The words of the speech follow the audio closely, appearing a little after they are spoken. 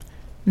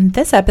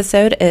This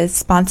episode is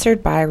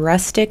sponsored by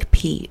Rustic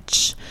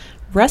Peach.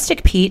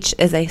 Rustic Peach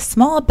is a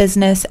small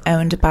business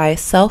owned by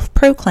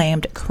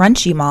self-proclaimed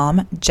crunchy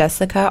mom,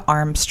 Jessica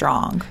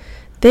Armstrong.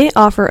 They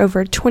offer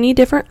over 20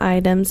 different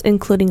items,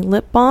 including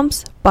lip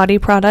balms, body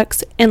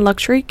products, and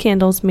luxury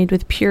candles made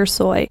with pure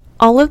soy.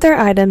 All of their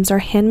items are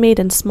handmade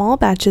in small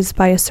batches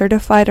by a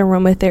certified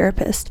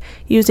aromatherapist,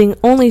 using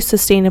only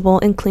sustainable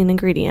and clean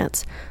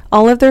ingredients.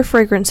 All of their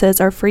fragrances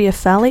are free of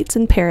phthalates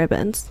and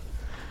parabens.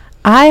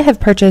 I have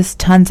purchased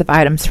tons of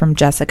items from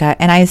Jessica,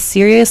 and I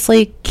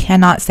seriously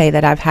cannot say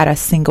that I've had a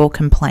single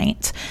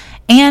complaint.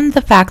 And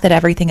the fact that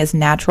everything is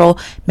natural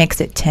makes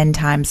it 10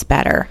 times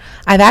better.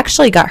 I've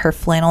actually got her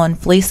flannel and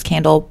fleece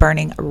candle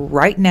burning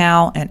right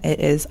now, and it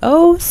is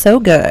oh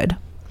so good.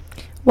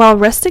 While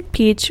Rustic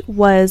Peach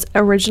was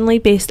originally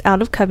based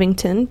out of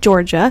Covington,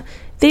 Georgia,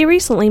 they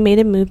recently made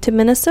a move to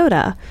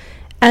Minnesota.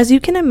 As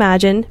you can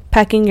imagine,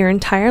 packing your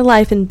entire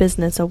life and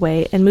business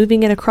away and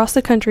moving it across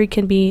the country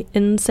can be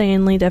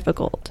insanely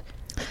difficult.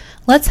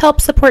 Let's help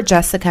support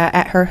Jessica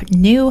at her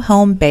new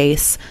home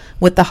base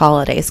with the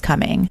holidays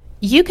coming.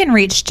 You can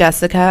reach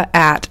Jessica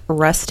at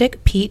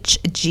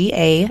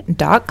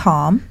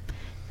rusticpeachga.com,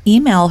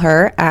 email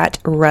her at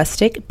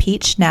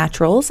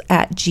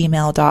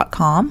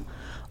rusticpeachnaturals@gmail.com,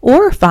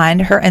 or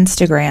find her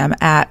Instagram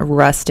at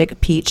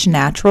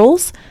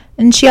rusticpeachnaturals.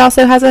 And she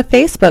also has a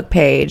Facebook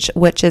page,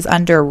 which is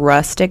under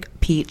Rustic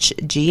Peach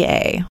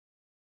GA.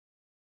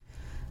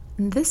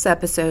 This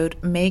episode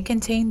may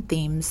contain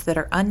themes that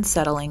are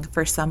unsettling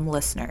for some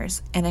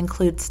listeners and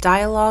includes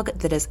dialogue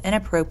that is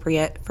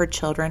inappropriate for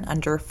children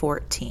under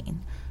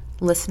 14.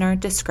 Listener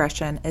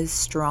discretion is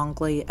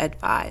strongly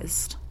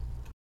advised.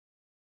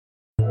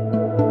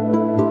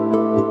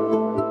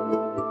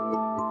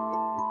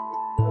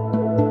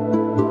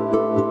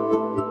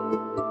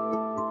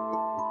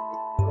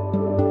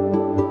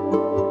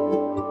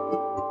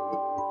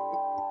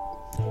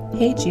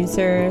 Hey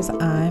Juicers,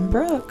 I'm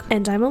Brooke.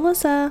 And I'm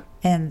Alyssa.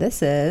 And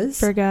this is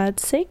For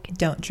God's Sake,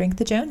 Don't Drink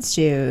the Jones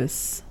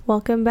Juice.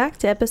 Welcome back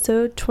to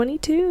episode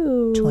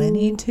 22.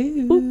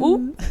 22. Oop,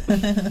 oop.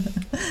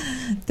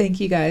 Thank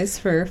you guys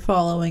for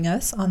following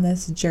us on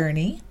this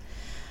journey.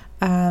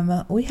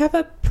 We have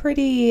a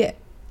pretty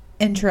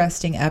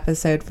interesting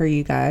episode for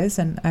you guys,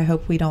 and I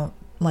hope we don't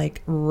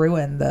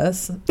ruin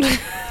this,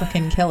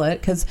 fucking kill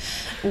it, because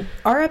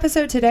our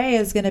episode today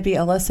is going to be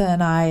Alyssa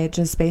and I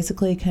just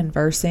basically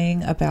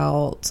conversing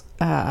about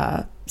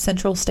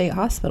Central State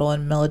Hospital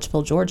in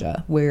Milledgeville,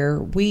 Georgia, where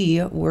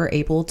we were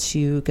able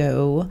to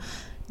go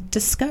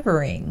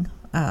discovering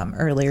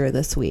earlier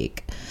this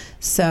week.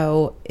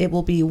 So it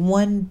will be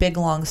one big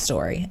long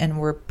story, and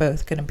we're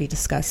both going to be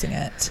discussing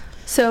it.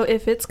 So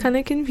if it's kind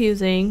of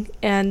confusing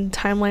and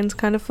timeline's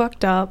kind of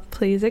fucked up,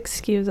 please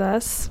excuse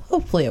us.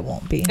 Hopefully it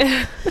won't be.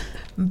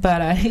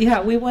 But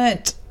yeah, we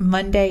went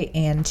Monday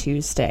and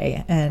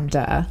Tuesday, and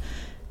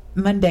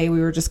Monday we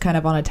were just kind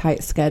of on a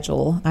tight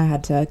schedule. I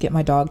had to get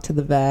my dog to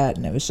the vet,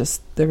 and it was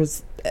just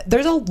there's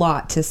a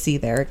lot to see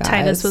there, guys.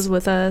 Titus was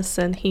with us,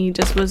 and he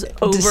just was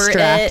over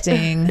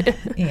distracting. it.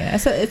 Yeah,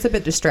 so it's a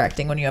bit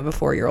distracting when you have a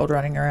 4-year-old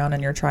running around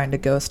and you're trying to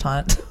ghost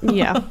hunt.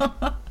 Yeah.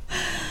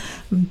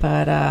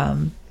 But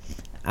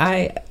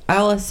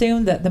I'll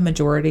assume that the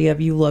majority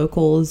of you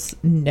locals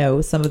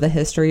know some of the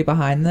history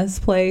behind this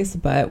place,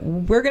 but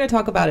we're going to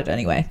talk about it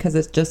anyway because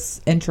it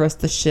just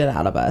interests the shit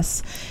out of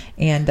us.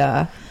 And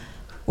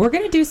we're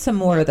going to do some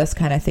more of this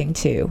kind of thing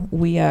too.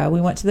 We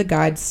went to the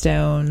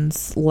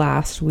Guidestones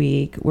last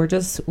week.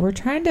 We're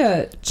trying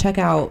to check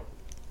out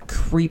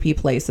creepy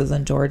places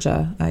in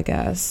Georgia, I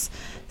guess.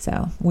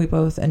 So we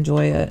both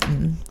enjoy it,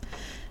 and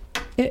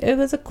it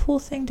was a cool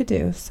thing to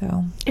do.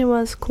 So it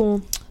was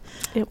cool.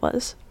 It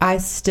was. I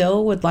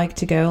still would like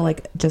to go,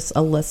 just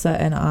Alyssa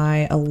and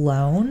I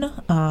alone,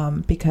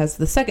 because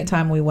the second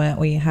time we went,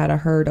 we had a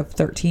herd of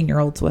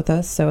 13-year-olds with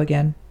us. So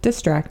again,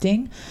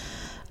 distracting,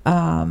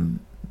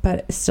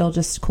 but still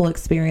just a cool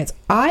experience.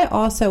 I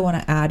also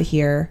want to add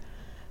here,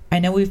 I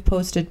know we've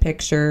posted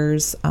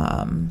pictures.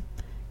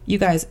 You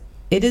guys,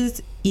 it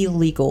is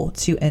illegal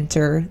to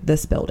enter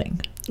this building.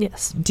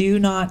 Yes. Do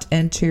not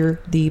enter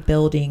the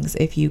buildings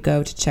if you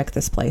go to check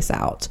this place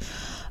out.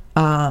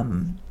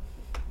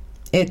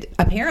 It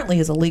apparently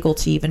is illegal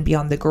to even be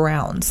on the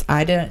grounds.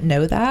 I didn't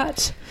know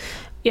that.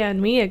 Yeah,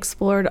 and we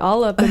explored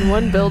all up in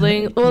one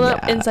building. Well,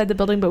 not Yeah. inside the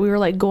building, but we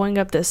were going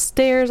up the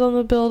stairs on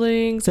the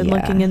buildings and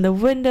looking in the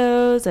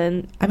windows.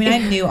 And I mean, I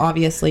knew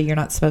obviously you're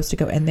not supposed to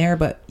go in there,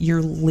 but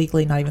you're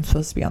legally not even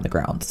supposed to be on the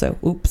ground. So,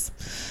 oops.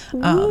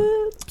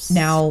 Whoops.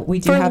 Now we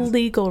do for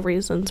legal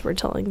reasons. We're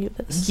telling you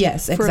this.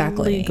 Yes,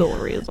 exactly. For legal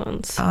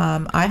reasons.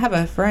 I have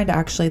a friend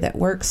actually that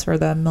works for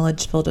the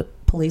Milledgeville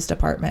Police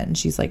Department, and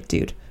she's like,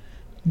 dude,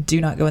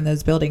 do not go in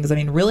those buildings. I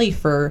mean, really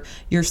for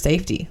your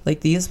safety.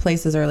 These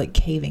places are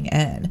caving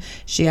in.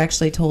 She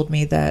actually told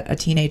me that a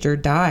teenager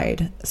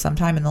died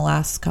sometime in the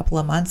last couple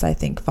of months, I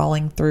think,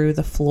 falling through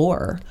the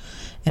floor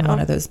in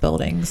one of those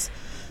buildings.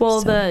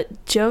 Well, the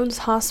Jones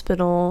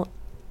Hospital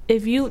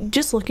if you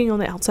just looking on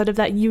the outside of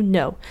that, you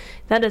know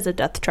that is a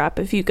death trap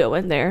if you go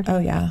in there. Oh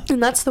yeah.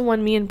 And that's the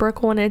one me and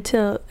Brooke wanted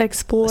to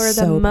explore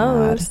So the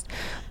most.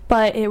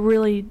 But it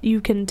really,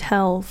 you can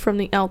tell from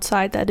the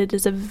outside that it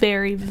is a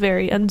very,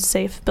 very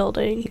unsafe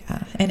building.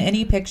 Yeah. And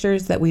any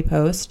pictures that we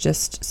post,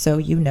 just so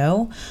you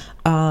know,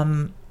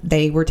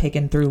 they were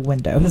taken through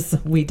windows.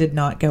 We did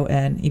not go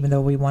in, even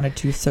though we wanted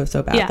to so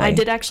badly. Yeah, I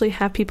did actually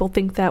have people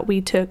think that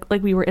we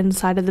were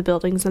inside of the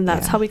buildings and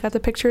that's how we got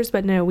the pictures.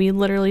 But no, we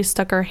literally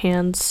stuck our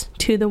hands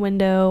to the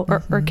window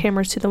or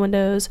cameras to the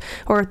windows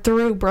or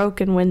through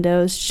broken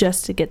windows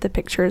just to get the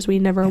pictures. We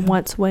never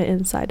once went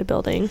inside a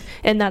building.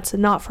 And that's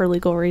not for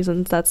legal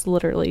reasons. That's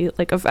literally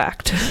like a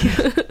fact.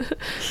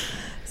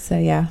 So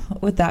yeah,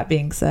 with that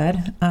being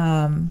said,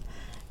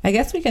 I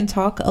guess we can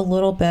talk a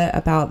little bit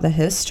about the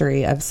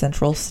history of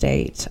Central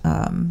State.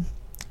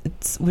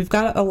 We've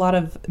got a lot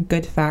of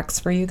good facts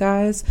for you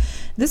guys.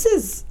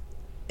 It's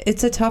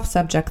a tough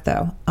subject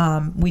though.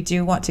 We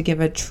do want to give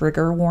a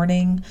trigger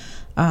warning.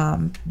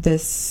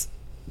 This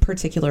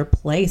particular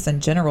place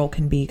in general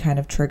can be kind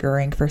of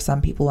triggering for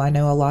some people. I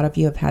know a lot of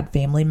you have had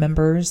family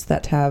members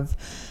that have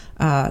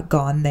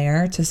gone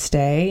there to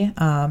stay.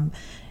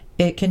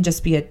 It can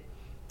just be a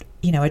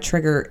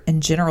trigger in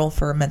general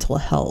for mental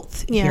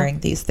health, hearing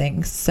these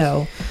things.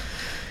 So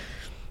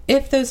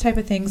if those type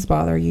of things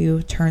bother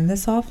you, turn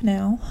this off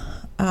now.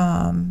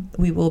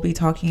 We will be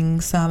talking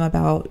some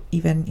about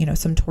even,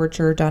 some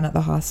torture done at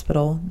the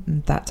hospital,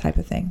 that type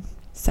of thing.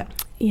 So,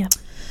 yeah.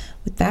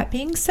 With that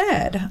being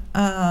said,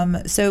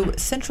 so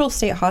Central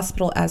State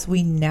Hospital, as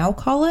we now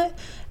call it,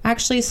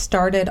 actually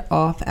started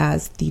off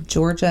as the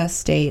Georgia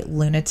State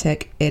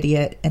Lunatic,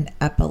 Idiot, and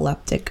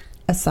Epileptic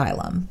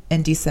Asylum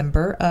in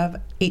December of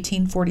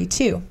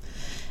 1842.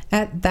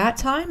 At that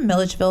time,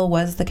 Milledgeville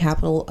was the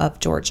capital of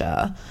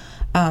Georgia.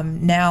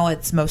 Now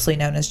it's mostly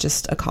known as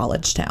just a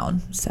college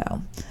town.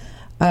 So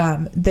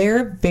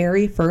their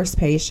very first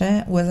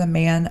patient was a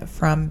man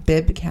from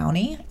Bibb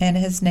County, and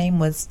his name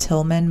was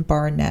Tillman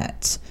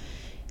Barnett.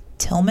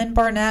 Tillman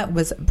Barnett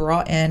was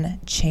brought in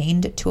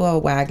chained to a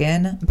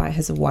wagon by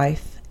his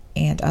wife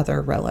and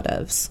other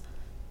relatives.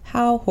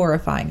 How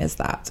horrifying is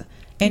that?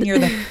 And you're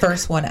the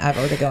first one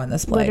ever to go in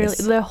this place.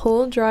 Literally, the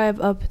whole drive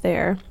up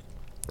there,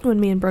 when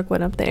me and Brooke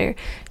went up there,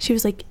 she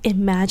was like,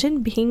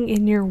 imagine being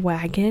in your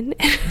wagon.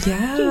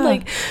 Yeah.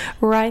 Like,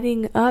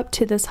 riding up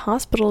to this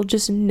hospital,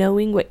 just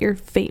knowing what your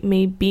fate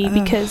may be.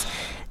 Because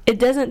it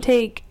doesn't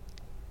take,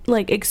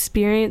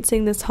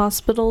 experiencing this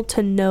hospital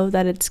to know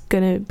that it's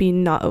going to be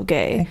not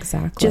okay.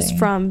 Exactly. Just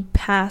from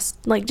past,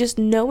 just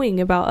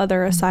knowing about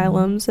other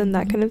asylums and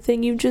that kind of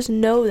thing. You just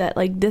know that,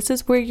 this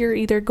is where you're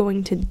either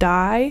going to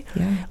die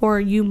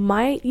or you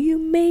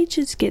may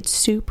just get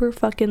super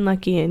fucking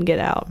lucky and get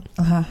out.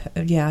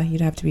 Yeah, you'd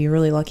have to be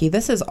really lucky.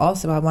 This is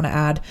also, I want to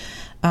add,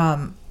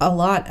 a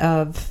lot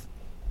of,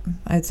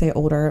 I'd say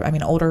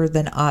older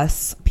than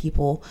us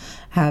people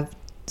have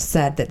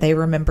said that they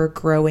remember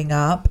growing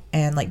up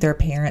and their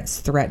parents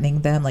threatening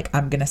them,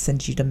 I'm gonna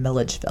send you to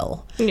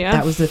Milledgeville. Yeah,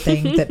 that was the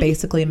thing that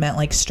basically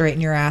meant straighten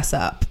your ass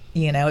up.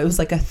 It was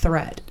like a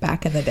threat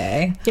back in the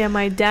day. Yeah,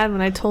 my dad,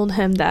 when I told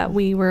him that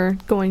we were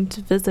going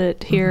to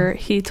visit here,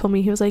 he told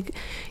me, he was like,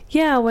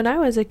 yeah, when I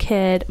was a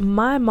kid,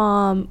 my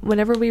mom,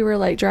 whenever we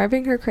were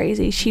driving her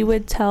crazy, she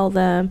would tell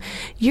them,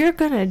 you're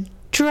gonna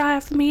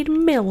drive me to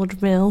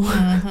Milledgeville.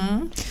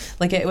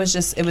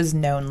 It was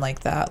known like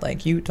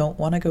that. You don't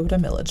want to go to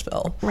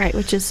Milledgeville. Right,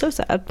 which is so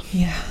sad.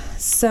 Yeah.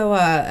 So,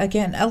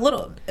 again, a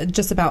little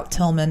just about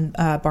Tillman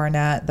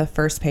Barnett, the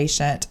first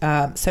patient.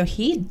 So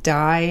he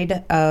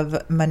died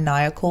of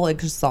maniacal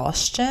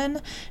exhaustion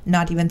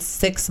not even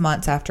 6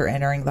 months after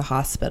entering the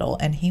hospital,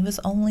 and he was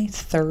only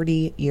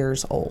 30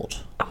 years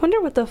old. I wonder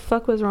what the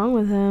fuck was wrong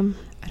with him.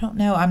 I don't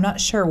know. I'm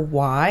not sure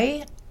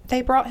why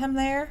they brought him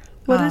there.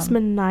 What is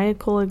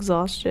maniacal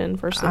exhaustion,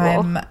 first of all?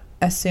 I'm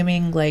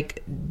assuming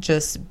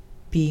just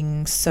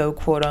being so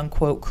quote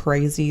unquote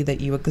crazy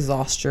that you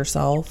exhaust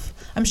yourself.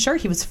 I'm sure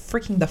he was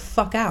freaking the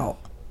fuck out.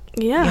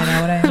 Yeah. You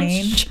know what I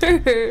mean?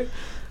 Sure.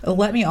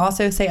 Let me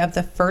also say, of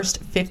the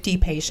first 50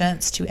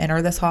 patients to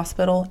enter this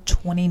hospital,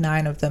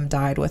 29 of them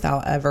died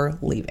without ever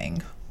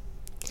leaving.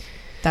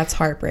 That's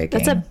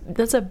heartbreaking.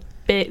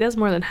 That's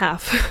more than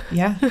half.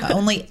 Yeah.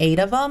 Only 8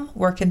 of them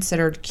were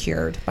considered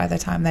cured by the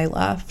time they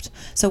left.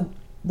 So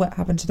what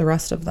happened to the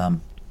rest of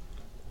them?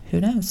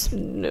 Who knows?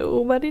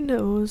 Nobody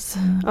knows.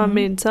 I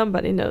mean,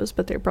 somebody knows,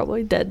 but they're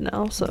probably dead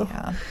now. So,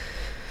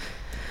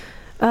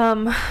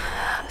 yeah.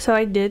 So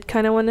I did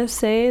kind of want to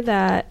say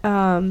that,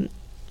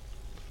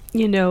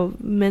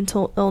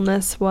 mental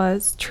illness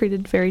was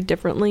treated very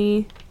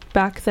differently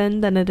back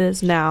then than it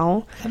is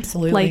now.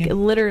 Absolutely.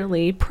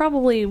 Literally,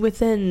 probably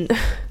within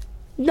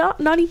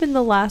not even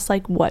the last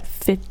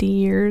 50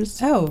 years.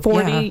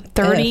 40,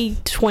 30,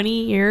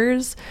 20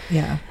 years.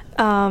 Yeah.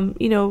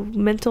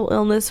 Mental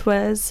illness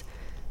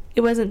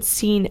wasn't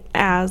seen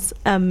as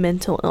a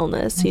mental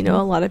illness. A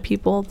lot of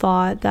people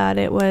thought that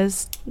it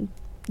was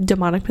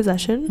demonic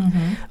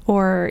possession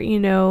or,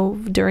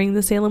 during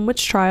the Salem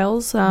witch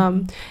trials,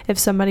 if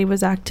somebody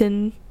was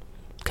acting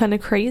kind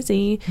of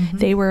crazy.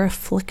 They were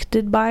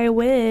afflicted by a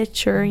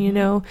witch, or you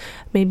know,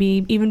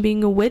 maybe even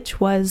being a witch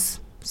was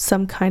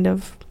some kind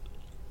of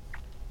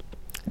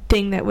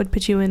thing that would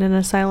put you in an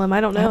asylum.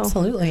 I don't know.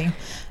 Absolutely.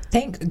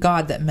 Thank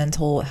God that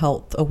mental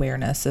health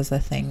awareness is a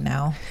thing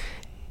now.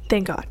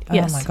 Thank God.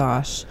 Yes. Oh my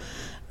gosh.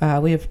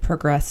 We have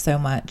progressed so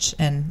much,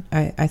 and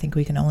I think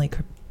we can only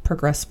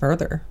progress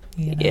further.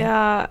 You know?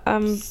 Yeah,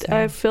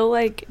 I feel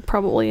like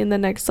probably in the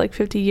next like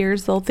 50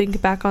 years they'll think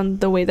back on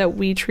the way that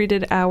we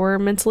treated our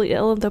mentally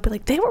ill, and they'll be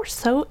like, they were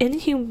so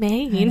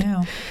inhumane. I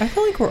know. I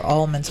feel like we're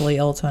all mentally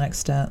ill to an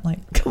extent. Like,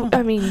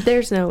 I mean,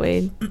 there's no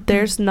way.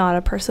 There's not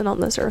a person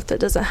on this earth that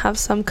doesn't have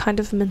some kind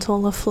of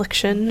mental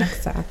affliction.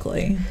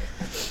 Exactly.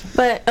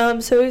 But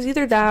so it was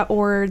either that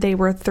or they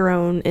were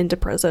thrown into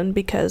prison,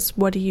 because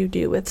what do you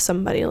do with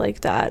somebody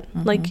like that?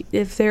 Like,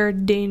 if they're a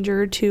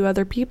danger to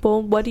other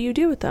people, what do you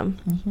do with them?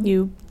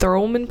 You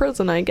throw them in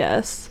prison, I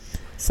guess.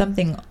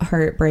 Something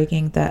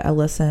heartbreaking that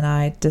Alyssa and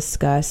I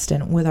discussed,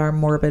 and with our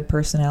morbid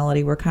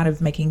personality, we're kind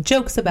of making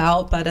jokes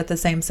about, but at the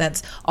same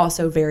sense,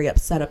 also very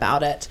upset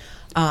about it.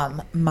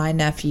 My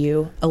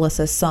nephew,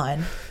 Alyssa's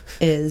son,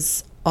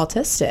 is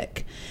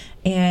autistic.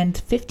 And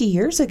 50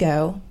 years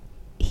ago,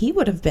 he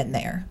would have been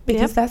there,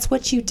 because that's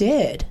what you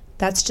did.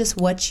 That's just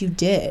what you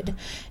did.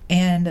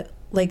 And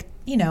like,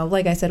 you know,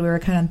 like I said, we were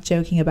kind of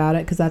joking about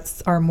it because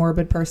that's our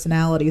morbid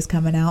personalities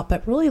coming out,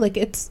 but really, like,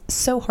 it's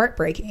so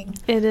heartbreaking.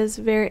 It is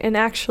very, and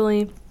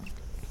actually,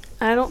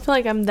 I don't feel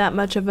like I'm that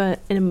much of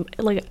an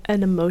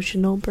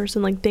emotional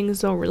person. Like,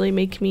 things don't really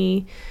make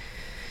me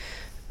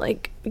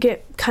like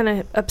get kind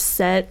of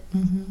upset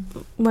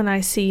when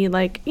I see,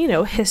 like, you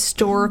know,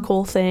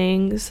 historical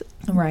things.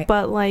 Right.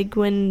 But like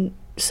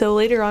so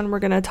later on, we're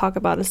going to talk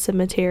about a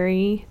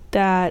cemetery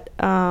that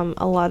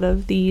a lot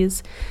of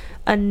these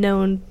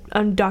unknown,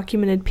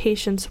 undocumented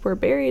patients were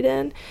buried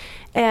in,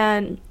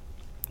 and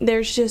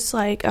there's just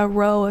like a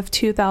row of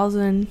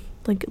 2,000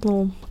 like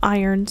little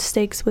iron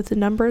stakes with the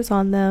numbers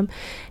on them.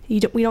 We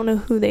don't know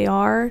who they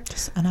are.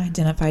 Just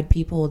unidentified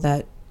people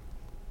that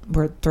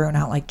were thrown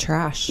out like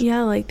trash.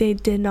 Yeah, like they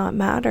did not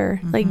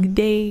matter. Like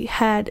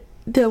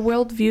the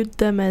world viewed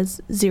them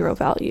as zero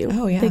value.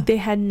 Oh yeah. Like they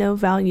had no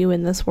value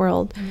in this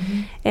world.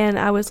 And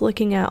I was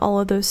looking at all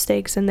of those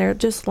stakes, and they're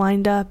just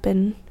lined up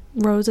and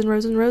rows and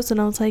rows and rows,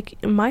 and I was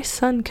like, my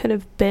son could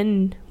have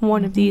been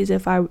one of these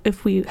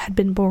if we had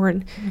been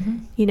born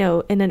you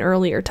know, in an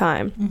earlier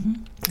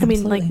time. I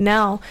mean, like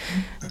now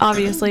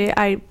obviously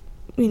I,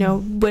 you know,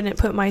 wouldn't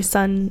put my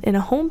son in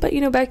a home, but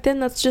you know, back then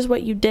that's just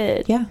what you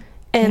did.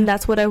 And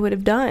that's what I would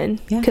have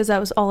done, because that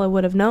was all I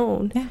would have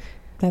known.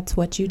 That's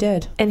what you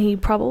did. And he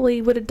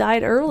probably would have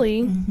died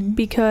early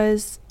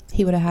because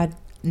he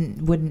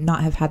would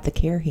not have had the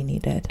care he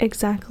needed.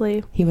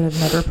 Exactly. He would have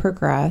never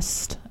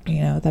progressed.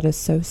 You know, that is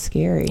so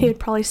scary. He would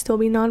probably still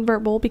be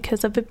nonverbal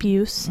because of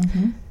abuse.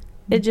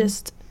 It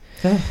just,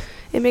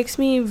 it makes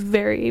me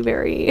very,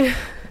 very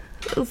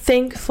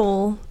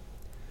thankful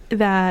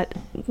that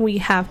we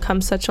have come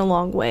such a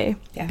long way.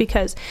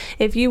 Because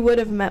if you would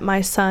have met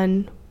my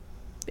son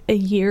a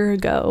year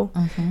ago,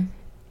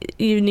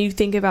 you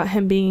think about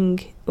him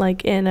being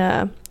like in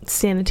a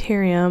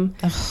sanitarium,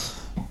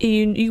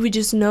 you would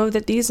just know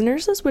that these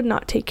nurses would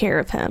not take care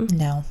of him.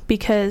 No.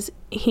 Because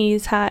he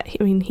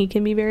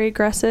can be very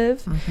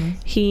aggressive.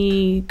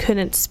 He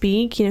couldn't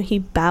speak. You know, he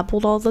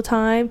babbled all the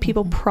time.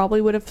 People probably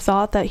would have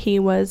thought that he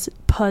was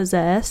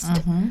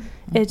possessed.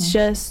 It's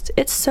just,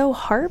 it's so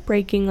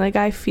heartbreaking. Like,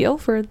 I feel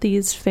for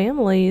these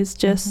families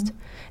just,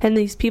 and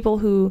these people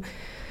who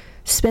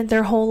spent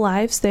their whole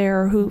lives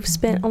there, or who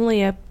spent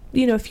only a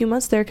few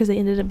months there because they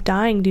ended up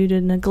dying due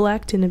to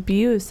neglect and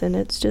abuse. And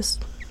it's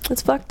just,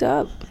 it's fucked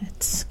up.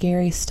 It's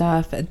scary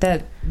stuff.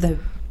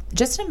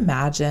 Just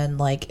imagine,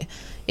 like,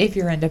 if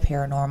you're into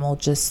paranormal,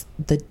 just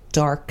the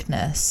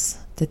darkness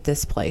that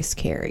this place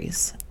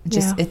carries.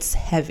 Just it's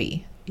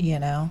heavy, you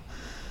know.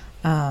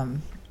 I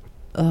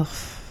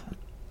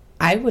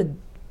would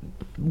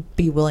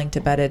be willing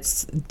to bet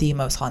it's the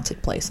most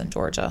haunted place in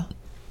Georgia.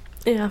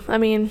 Yeah, I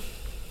mean,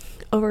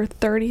 over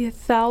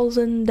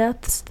 30,000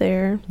 deaths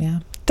there.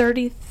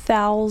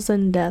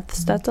 30,000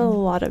 deaths. That's a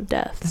lot of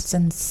deaths. That's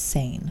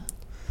insane.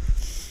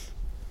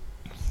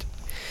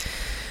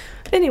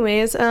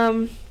 Anyways,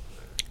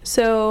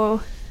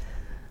 so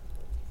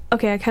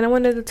okay, I kind of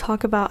wanted to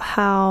talk about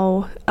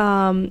how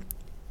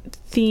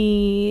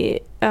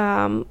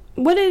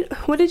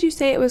what did you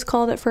say it was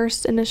called at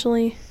first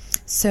initially?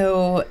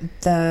 So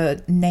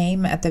the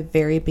name at the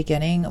very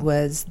beginning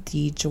was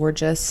the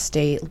Georgia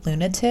State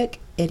Lunatic,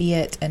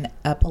 Idiot, and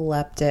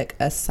Epileptic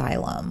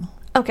Asylum.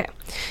 Okay,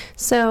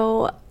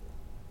 so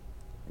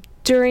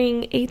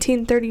during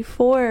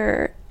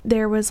 1834,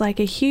 there was like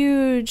a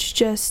huge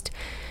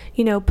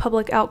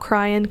public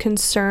outcry and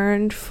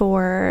concern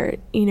for,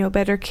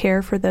 better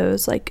care for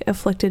those like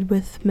afflicted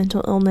with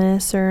mental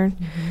illness or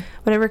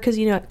whatever. Because,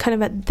 kind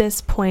of at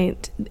this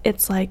point,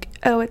 it's like,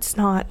 oh, it's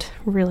not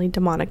really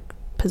demonic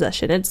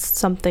possession. It's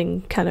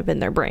something kind of in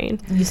their brain.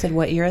 You said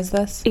what year is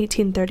this?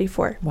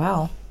 1834.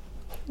 Wow.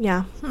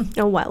 Yeah,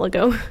 a while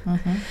ago.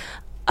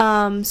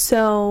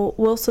 So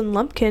Wilson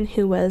Lumpkin,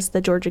 who was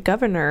the Georgia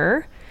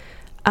governor,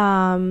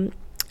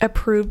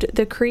 approved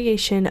the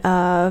creation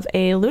of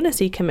a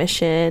lunacy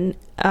commission.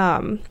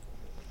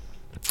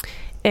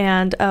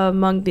 And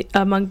among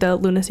the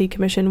lunacy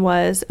commission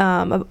was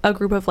a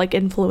group of like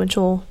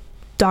influential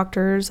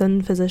doctors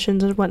and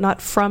physicians and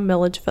whatnot from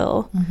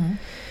Milledgeville.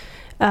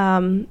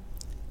 And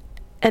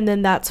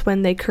then that's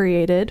when they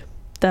created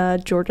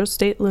the Georgia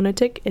State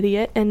Lunatic,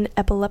 Idiot, and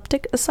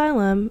Epileptic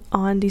Asylum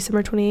on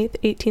December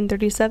 28th,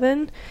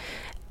 1837.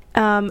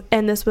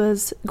 And this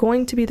was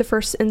going to be the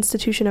first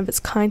institution of its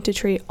kind to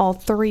treat all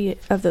three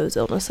of those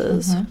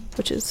illnesses,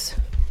 which is,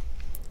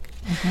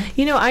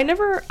 you know, I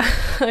never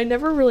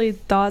really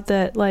thought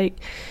that, like,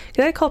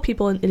 'cause I call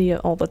people an idiot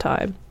all the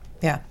time.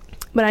 Yeah.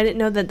 But I didn't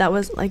know that that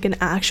was like an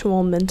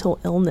actual mental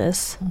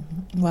illness.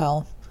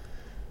 Well,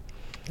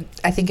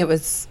 I think it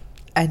was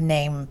a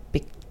name.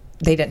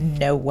 They didn't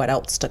know what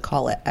else to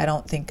call it. I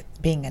don't think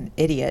being an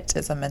idiot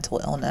is a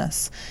mental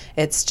illness.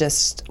 It's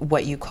just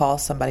what you call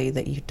somebody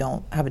that you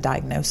don't have a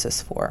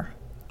diagnosis for.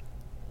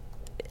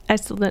 I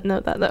still didn't know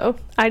that, though.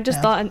 I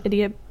just thought an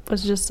idiot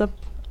was just a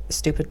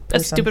stupid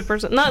person. A stupid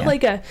person. Not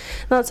like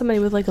not somebody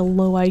with like a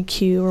low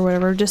IQ or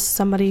whatever. Just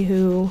somebody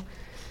who...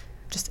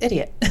 Just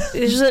idiot.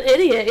 It's just an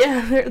idiot,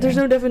 yeah. There's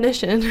no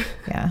definition.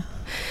 Yeah.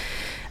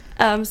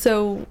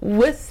 So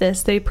with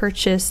this, they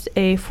purchased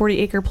a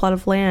 40-acre plot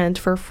of land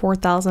for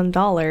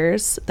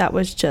 $4,000. That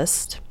was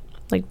just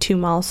like 2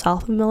 miles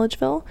south of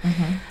Milledgeville.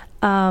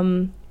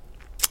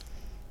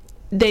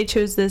 They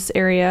chose this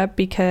area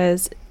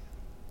because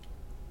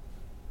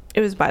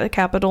it was by the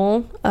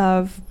capital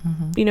of,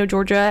 you know,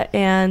 Georgia,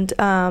 and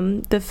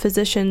the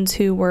physicians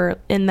who were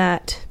in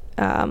that,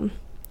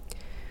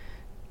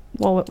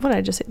 what did I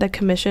just say? The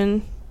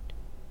commission?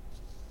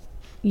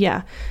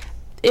 Yeah.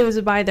 It was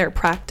by their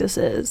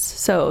practices.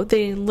 So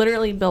they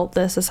literally built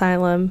this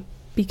asylum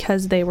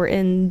because they were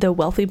in the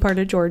wealthy part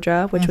of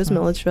Georgia, which was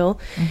Milledgeville,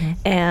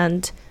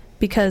 and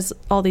because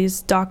all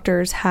these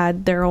doctors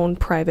had their own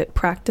private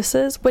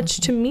practices, which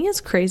to me is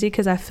crazy,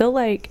 because I feel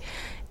like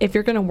if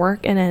you're going to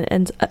work in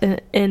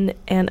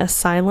an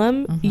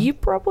asylum, you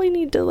probably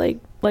need to like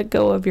let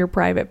go of your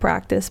private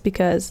practice,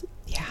 because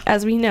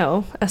as we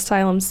know,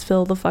 asylums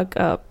fill the fuck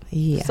up.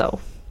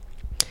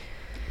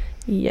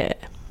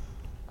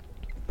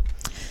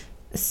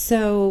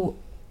 So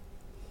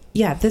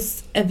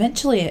this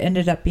eventually it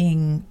ended up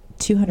being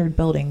 200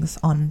 buildings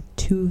on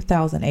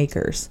 2,000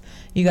 acres.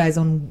 You guys,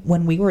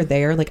 when we were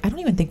there, like, I don't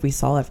even think we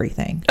saw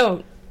everything.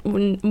 Oh, I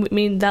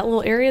mean, that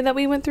little area that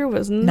we went through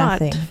was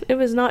nothing. It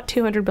was not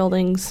 200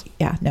 buildings.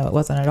 Yeah, no, it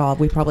wasn't at all.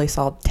 We probably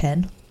saw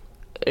 10.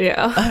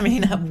 Yeah. I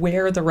mean,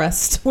 where were the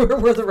rest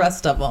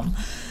of them?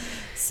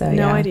 So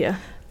no idea.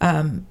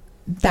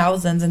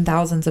 Thousands and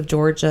thousands of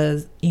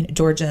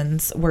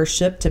Georgians were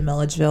shipped to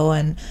Milledgeville,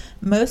 and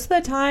most of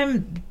the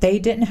time they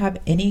didn't have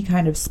any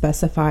kind of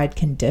specified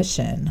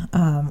condition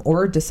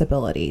or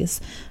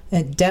disabilities.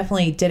 It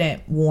definitely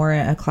didn't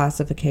warrant a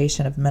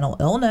classification of mental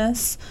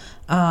illness.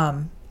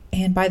 And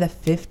by the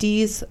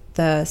 50s,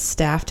 the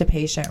staff to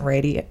patient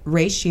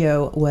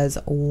ratio was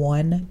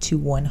 1 to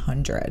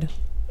 100.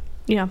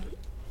 Yeah.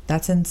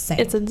 That's insane.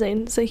 It's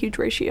insane. It's a huge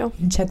ratio.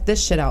 And check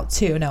this shit out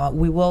too. Now,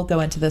 we will go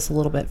into this a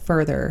little bit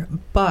further,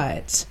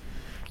 but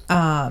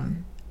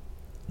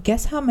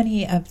guess how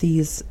many of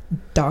these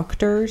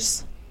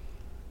doctors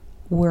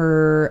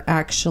were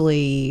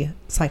actually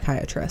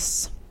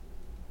psychiatrists?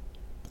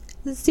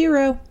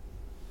 0.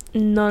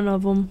 None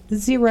of them.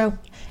 0.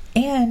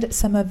 And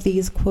some of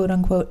these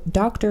quote-unquote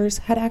doctors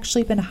had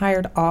actually been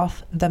hired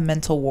off the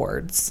mental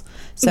wards.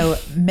 So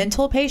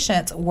mental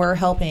patients were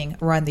helping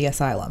run the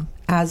asylum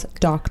as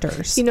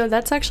doctors. You know,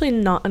 that's actually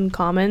not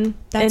uncommon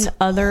in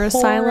other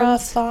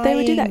asylums. They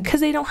would do that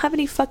because they don't have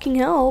any fucking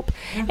help.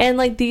 Yeah. And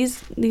like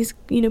these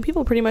you know,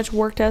 people pretty much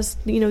worked as,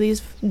 you know,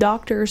 these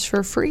doctors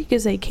for free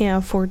because they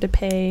can't afford to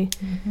pay.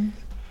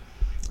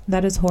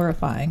 That is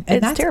horrifying.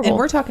 And that's terrible. And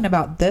we're talking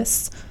about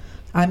this...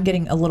 I'm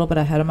getting a little bit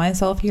ahead of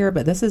myself here,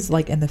 but this is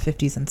like in the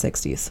 50s and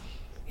 60s.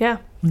 Yeah.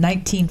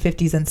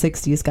 1950s and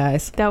 60s,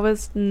 guys. That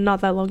was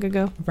not that long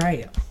ago.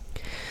 Right.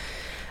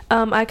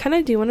 I kind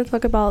of do want to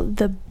talk about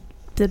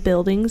the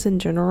buildings in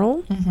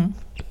general.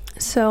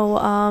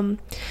 So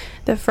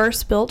the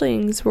first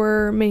buildings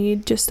were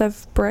made just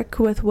of brick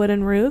with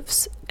wooden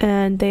roofs,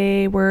 and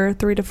they were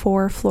 3 to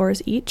 4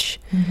 floors each.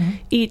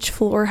 Each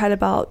floor had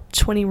about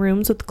 20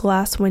 rooms with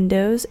glass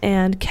windows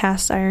and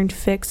cast iron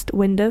fixed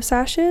window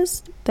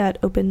sashes that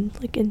opened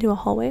like into a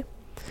hallway.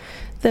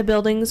 The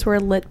buildings were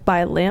lit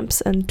by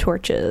lamps and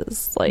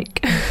torches.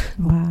 Like,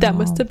 wow. That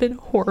must have been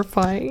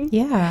horrifying.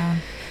 Yeah.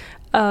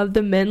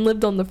 The men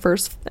lived on the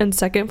first and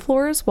second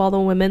floors, while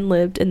the women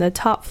lived in the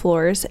top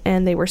floors,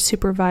 and they were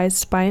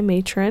supervised by a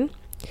matron.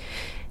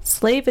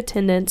 Slave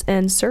attendants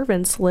and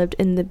servants lived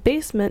in the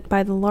basement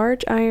by the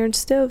large iron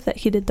stove that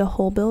heated the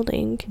whole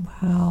building.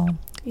 Wow.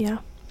 Yeah.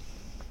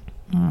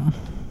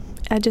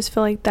 I just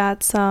feel like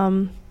that's...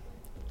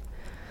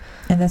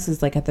 And this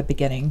is like at the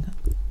beginning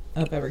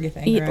of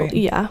everything, right?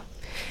 Yeah.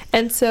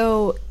 And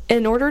so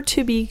in order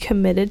to be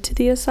committed to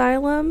the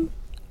asylum...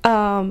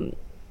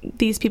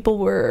 these people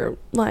were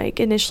like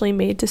initially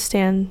made to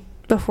stand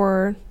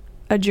before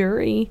a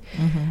jury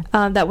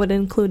that would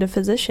include a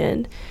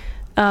physician.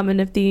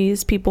 And if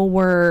these people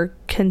were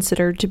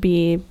considered to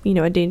be,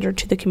 a danger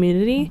to the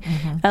community,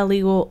 a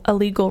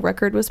legal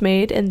record was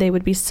made, and they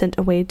would be sent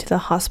away to the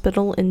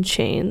hospital in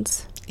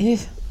chains. Ew,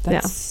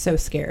 that's so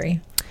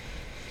scary.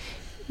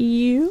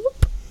 Yep.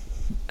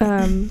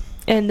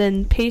 And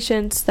then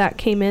patients that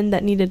came in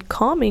that needed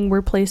calming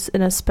were placed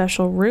in a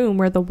special room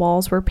where the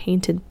walls were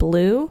painted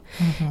blue.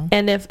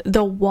 And if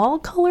the wall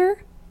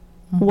color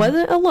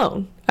wasn't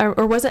alone,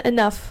 or wasn't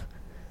enough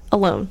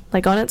alone,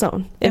 like on its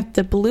own, if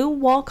the blue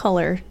wall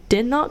color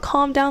did not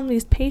calm down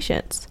these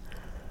patients,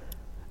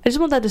 I just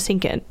want that to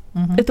sink in.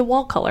 If the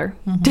wall color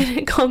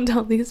didn't calm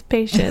down these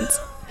patients,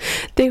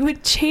 they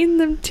would chain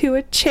them to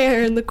a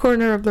chair in the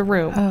corner of the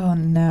room. Oh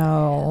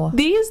no.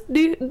 These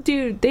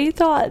dude, they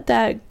thought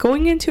that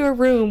going into a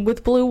room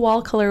with blue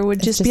wall color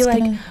would just be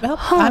like,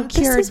 I'm this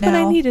cured is now. what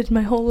I needed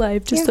my whole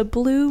life, just a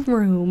blue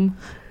room.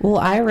 Well,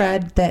 I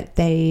read that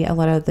a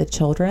lot of the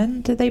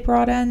children that they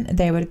brought in,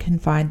 they would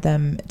confine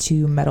them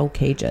to metal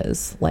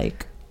cages,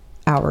 like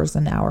hours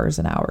and hours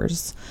and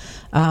hours.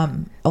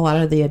 A lot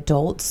of the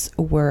adults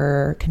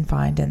were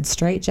confined in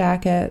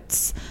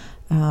straitjackets.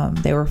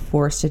 They were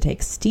forced to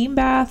take steam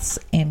baths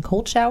and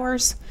cold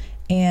showers,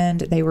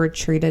 and they were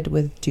treated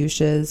with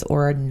douches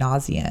or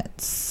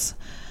nauseants.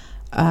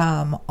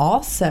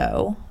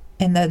 Also,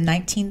 in the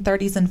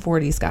 1930s and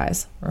 40s,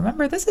 guys,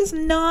 remember, this is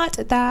not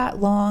that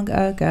long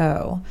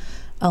ago,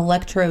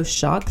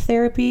 electroshock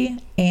therapy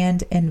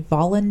and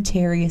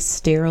involuntary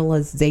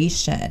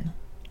sterilization.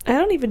 I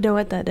don't even know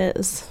what that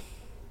is.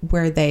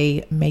 Where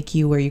they make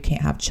you where you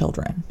can't have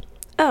children.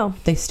 Oh.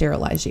 They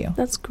sterilize you.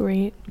 That's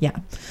great. Yeah.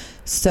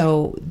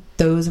 So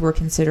those were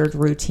considered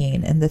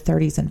routine in the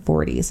 30s and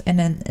 40s. And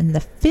in the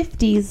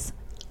 50s,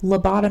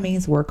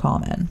 lobotomies were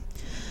common.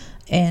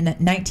 In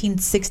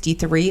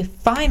 1963,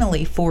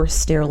 finally,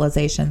 forced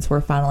sterilizations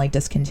were finally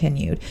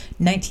discontinued.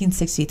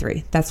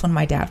 1963, that's when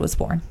my dad was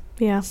born.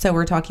 Yeah. So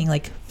we're talking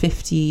like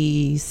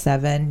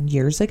 57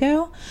 years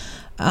ago.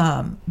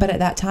 But at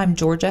that time,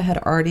 Georgia had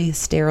already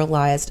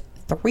sterilized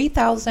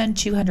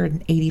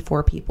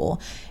 3,284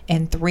 people,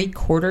 and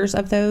 3/4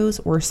 of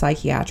those were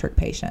psychiatric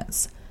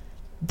patients.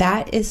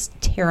 That is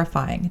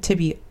terrifying, to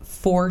be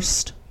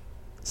forced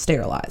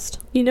sterilized.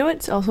 You know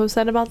what's also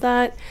said about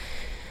that?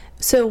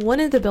 So one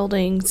of the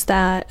buildings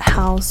that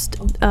housed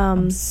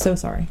I'm so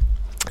sorry.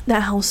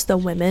 That housed the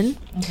women.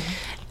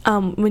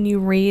 When you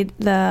read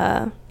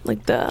the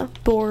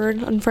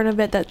board in front of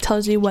it that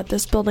tells you what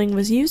this building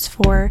was used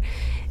for,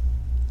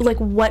 like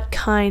what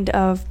kind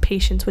of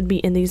patients would be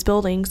in these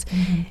buildings.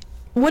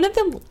 One of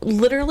them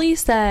literally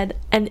said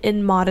an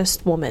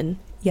immodest woman.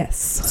 Yes.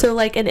 So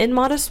like an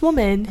immodest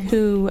woman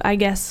who I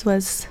guess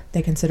was...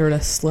 They considered a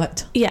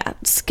slut. Yeah,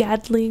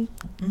 scantily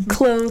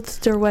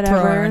clothed or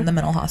whatever. Throw her in the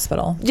mental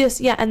hospital. Just,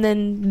 yeah, and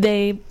then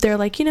they're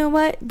like, you know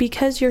what?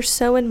 Because you're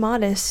so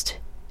immodest,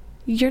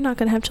 you're not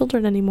going to have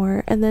children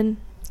anymore. And then...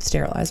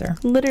 Sterilize her.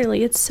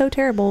 Literally, it's so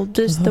terrible,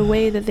 just the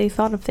way that they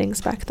thought of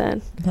things back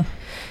then.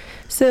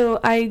 So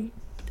I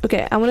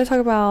want to talk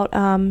about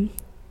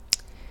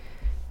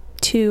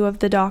two of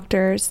the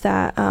doctors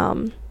that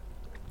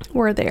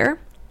were there.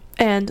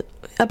 And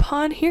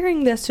upon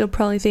hearing this, you'll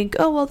probably think,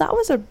 oh, well, that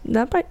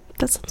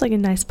sounds like a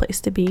nice place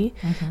to be.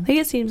 Like,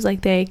 it seems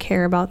like they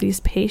care about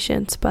these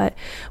patients. But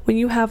when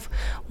you have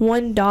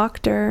one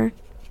doctor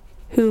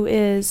who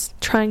is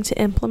trying to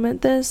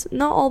implement this,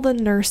 not all the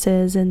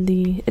nurses and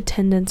the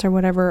attendants or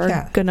whatever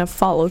are going to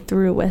follow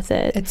through with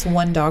it. It's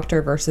one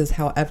doctor versus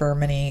however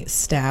many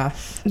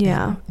staff.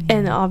 Yeah.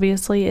 And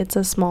obviously it's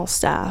a small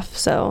staff.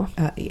 So,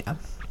 yeah.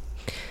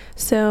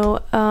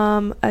 So,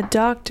 a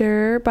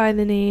doctor by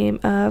the name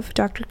of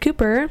Dr.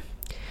 Cooper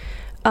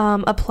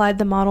applied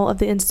the model of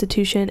the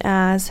institution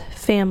as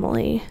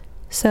family.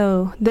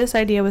 So this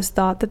idea was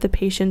thought that the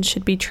patients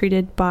should be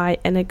treated by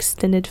an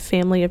extended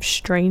family of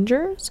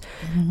strangers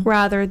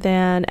rather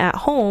than at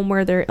home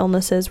where their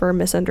illnesses were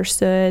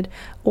misunderstood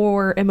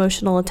or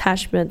emotional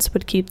attachments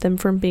would keep them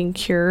from being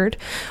cured,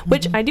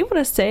 which I do want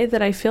to say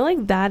that I feel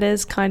like that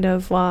is kind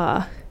of,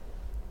 I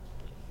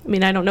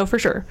mean, I don't know for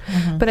sure,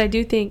 but I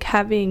do think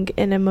having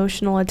an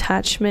emotional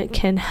attachment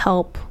can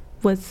help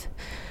with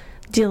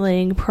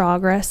delaying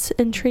progress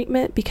in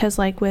treatment, because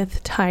like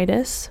with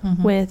Titus,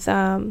 with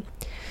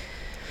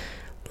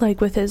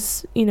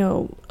his,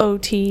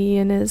 OT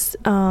and his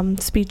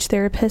speech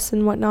therapist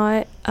and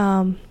whatnot,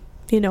 I'm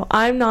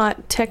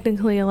not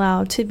technically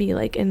allowed to be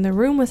like in the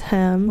room with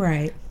him,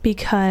 right?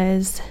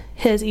 Because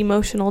his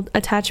emotional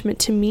attachment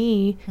to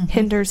me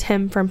hinders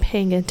him from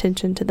paying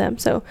attention to them.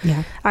 So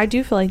yeah, I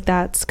do feel like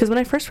that's because when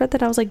I first read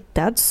that, I was like,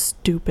 that's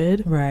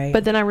stupid, right?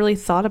 But then I really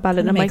thought about it,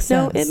 and I'm like,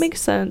 no, it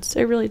makes sense.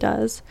 It really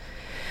does.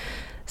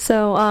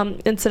 So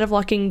instead of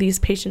locking these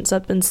patients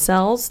up in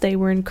cells, they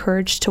were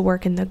encouraged to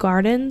work in the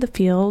garden, the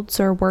fields,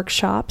 or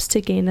workshops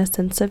to gain a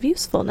sense of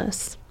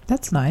usefulness.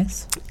 That's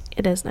nice.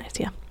 It is nice,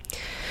 yeah.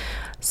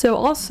 So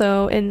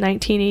also in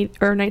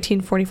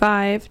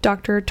 1945,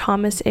 Dr.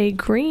 Thomas A.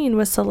 Green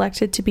was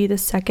selected to be the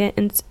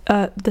second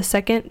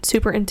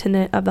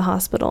superintendent of the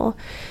hospital.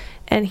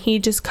 And he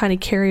just kind of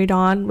carried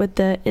on with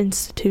the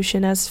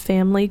institution as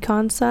family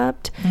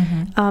concept.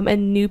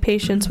 And new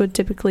patients would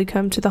typically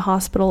come to the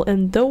hospital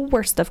in the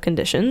worst of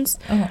conditions,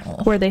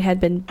 where they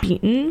had been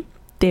beaten,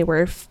 they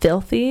were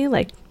filthy,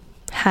 like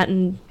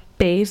hadn't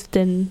bathed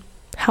in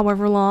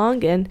however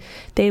long, and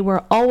they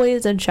were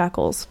always in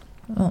shackles.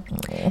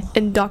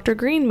 And Dr.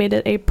 Green made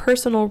it a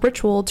personal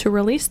ritual to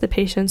release the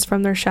patients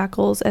from their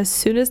shackles as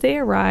soon as they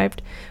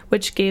arrived,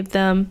 which gave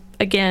them,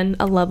 again,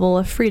 a level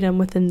of freedom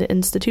within the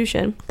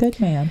institution. Good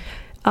man.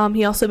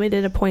 He also made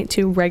it a point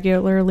to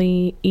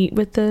regularly eat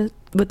with the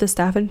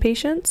staff and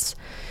patients.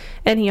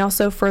 And he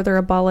also further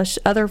abolished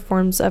other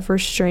forms of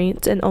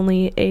restraint, and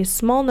only a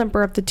small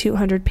number of the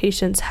 200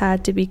 patients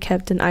had to be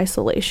kept in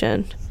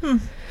isolation.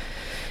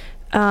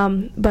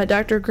 But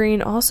Dr.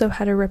 Green also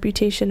had a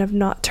reputation of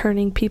not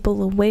turning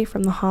people away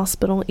from the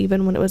hospital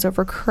even when it was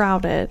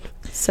overcrowded.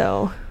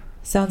 So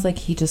sounds like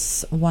he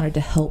just wanted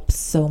to help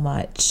so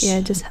much. Yeah,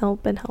 just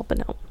help and help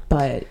and help.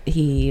 But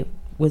he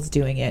was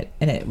doing it,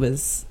 and it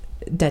was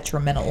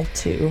detrimental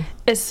to,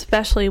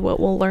 especially what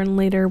we'll learn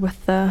later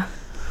with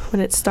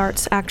when it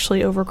starts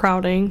actually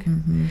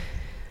overcrowding.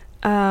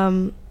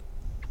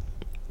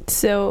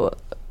 So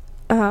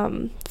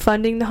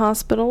funding the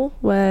hospital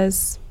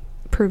was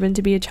proven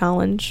to be a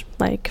challenge.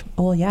 Like,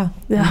 you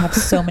have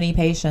so many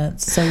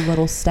patients, so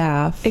little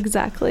staff.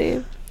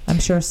 Exactly. I'm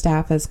sure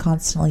staff is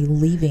constantly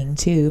leaving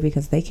too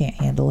because they can't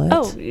handle it.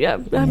 Oh yeah,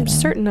 I'm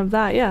certain of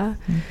that. Yeah.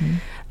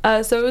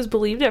 So it was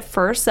believed at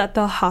first that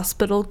the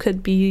hospital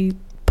could be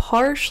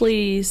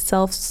partially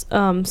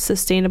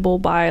self-sustainable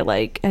by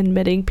like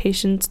admitting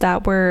patients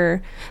that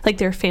were like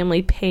their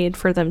family paid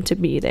for them to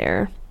be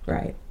there.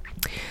 Right.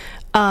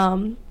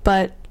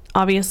 But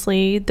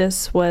obviously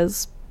this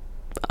was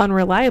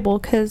unreliable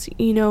because,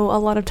 a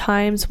lot of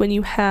times when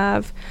you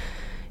have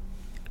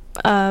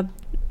a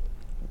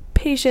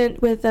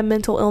patient with a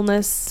mental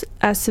illness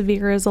as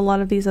severe as a lot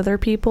of these other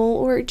people,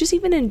 or just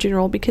even in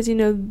general, because,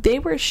 they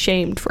were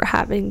shamed for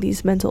having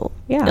these mental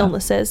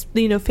illnesses.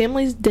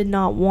 Families did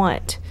not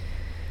want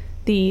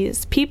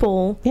these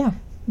people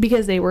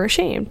because they were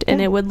ashamed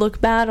and it would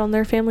look bad on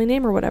their family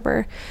name or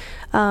whatever.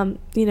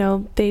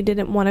 They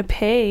didn't want to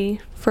pay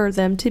for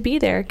them to be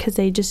there because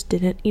they just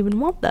didn't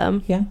even want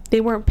them. Yeah. They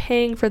weren't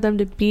paying for them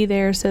to be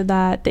there so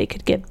that they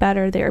could get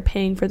better. They were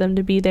paying for them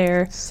to be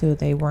there so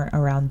they weren't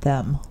around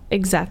them.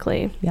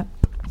 Exactly. Yep.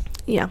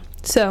 Yeah.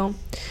 So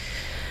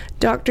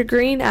Dr.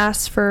 Green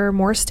asked for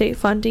more state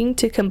funding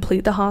to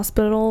complete the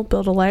hospital,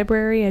 build a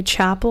library, a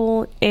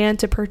chapel, and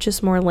to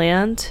purchase more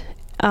land.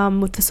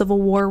 With the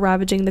Civil War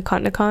ravaging the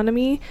cotton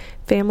economy,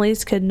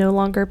 families could no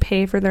longer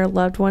pay for their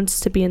loved ones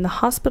to be in the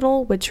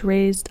hospital, which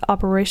raised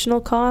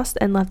operational costs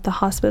and left the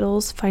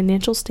hospital's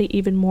financial state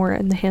even more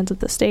in the hands of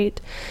the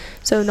state.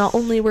 So not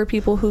only were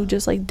people who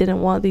just like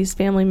didn't want these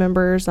family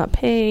members not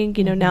paying,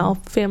 now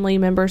family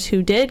members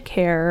who did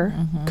care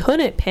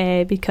couldn't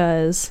pay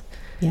because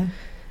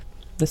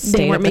the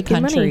state of the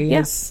country money.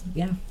 is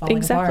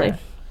falling apart.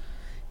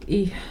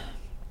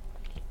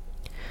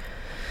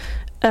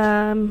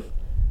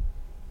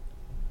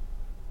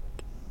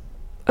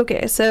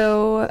 Okay,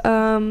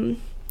 so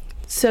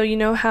you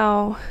know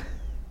how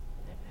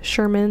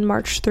Sherman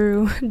marched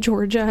through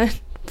Georgia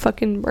and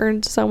fucking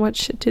burned so much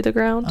shit to the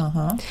ground?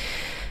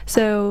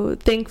 So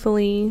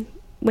thankfully,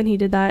 when he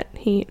did that,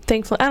 I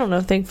don't know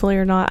if thankfully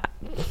or not,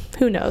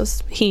 who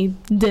knows, he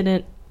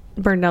didn't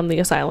burn down the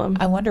asylum.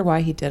 I wonder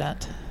why he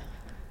didn't.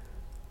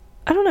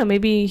 I don't know,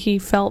 maybe he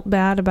felt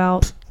bad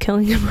about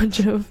killing a bunch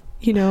of,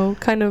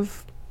 kind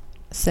of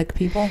sick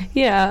people.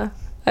 Yeah,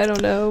 I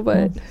don't know,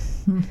 but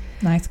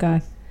nice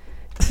guy.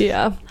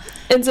 Yeah.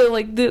 And so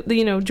like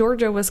the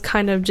Georgia was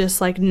kind of just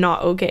like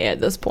not okay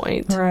at this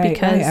point,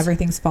 because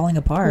everything's falling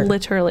apart,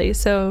 literally.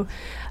 So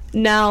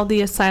now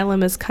the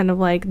asylum is kind of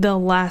like the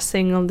last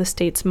thing on the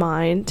state's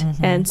mind,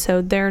 and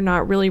so they're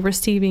not really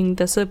receiving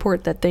the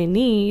support that they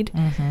need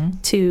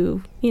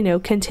to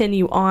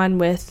continue on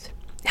with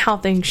how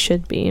things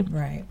should be.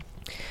 Right.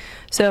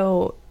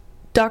 So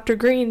Dr.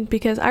 Green,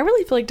 because I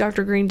really feel like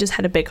Dr. Green just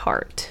had a big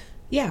heart.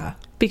 Yeah.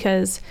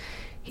 Because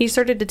he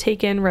started to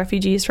take in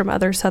refugees from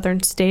other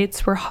southern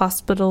states where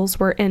hospitals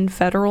were in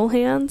federal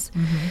hands.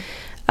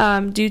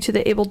 Due to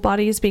the able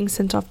bodies being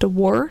sent off to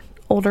war,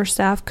 older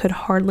staff could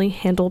hardly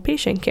handle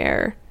patient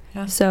care.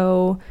 Yeah.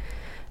 So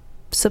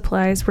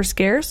supplies were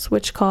scarce,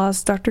 which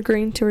caused Dr.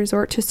 Green to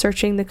resort to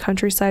searching the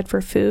countryside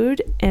for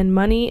food and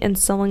money and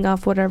selling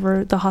off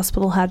whatever the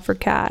hospital had for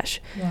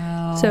cash.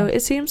 Wow. So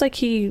it seems like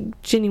he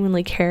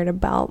genuinely cared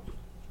about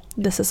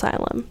this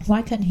asylum.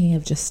 Why couldn't he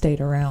have just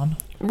stayed around?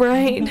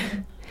 Right.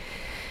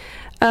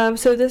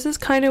 So this is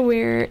kind of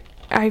where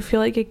I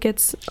feel like it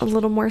gets a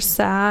little more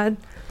sad.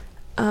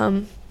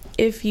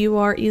 If you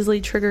are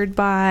easily triggered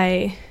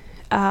by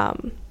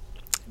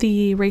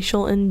the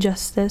racial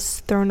injustice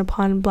thrown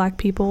upon Black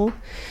people,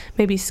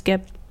 maybe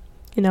skip,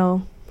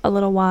 a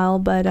little while,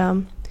 but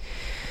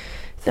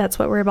that's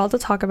what we're about to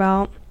talk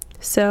about.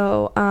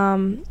 So,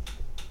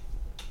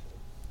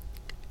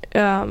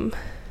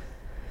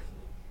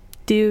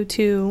 due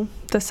to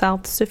the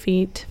South's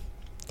defeat,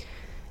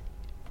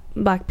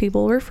 black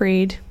people were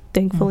freed,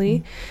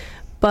 thankfully,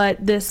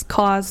 but this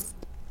caused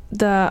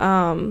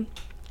the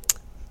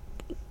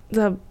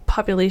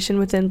population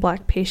within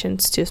black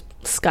patients to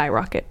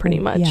skyrocket pretty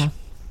much.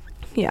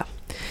 Yeah.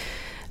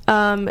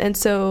 And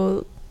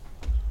so,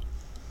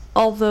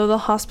 although the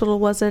hospital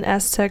wasn't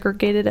as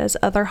segregated as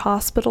other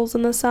hospitals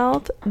in the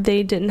South,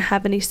 they didn't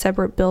have any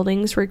separate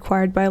buildings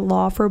required by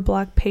law for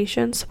black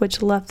patients,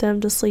 which left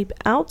them to sleep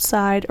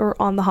outside or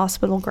on the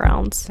hospital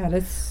grounds. That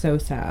is so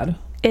sad.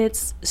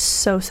 It's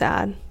so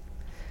sad.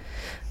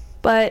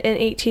 But in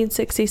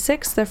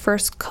 1866, the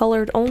first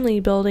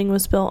colored-only building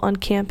was built on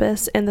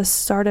campus, and the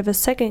start of a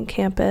second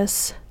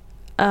campus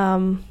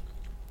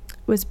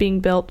was being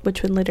built,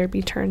 which would later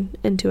be turned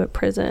into a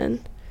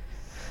prison.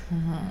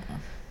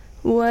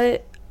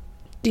 What,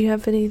 do you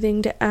have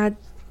anything to add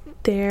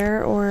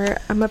there? Or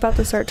I'm about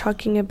to start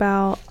talking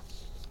about,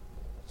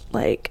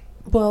 like,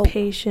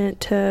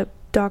 patient to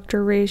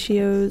doctor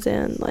ratios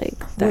and, like,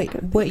 that.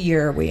 Wait, what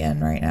year are we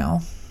in right now?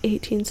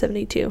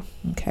 1872.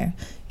 Okay.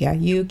 Yeah,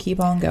 you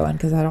keep on going,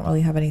 because I don't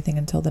really have anything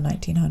until the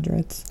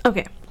 1900s.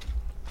 Okay.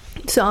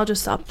 So I'll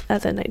just stop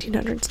at the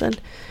 1900s then.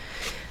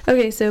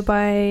 Okay, so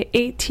by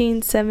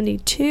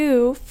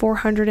 1872,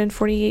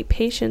 448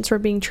 patients were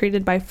being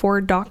treated by 4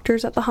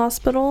 doctors at the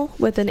hospital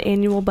with an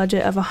annual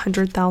budget of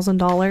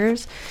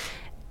 $100,000,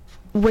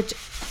 which,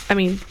 I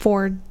mean,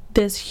 for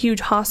this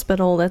huge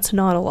hospital, that's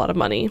not a lot of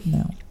money.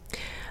 No.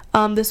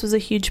 This was a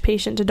huge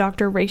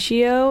patient-to-doctor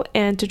ratio,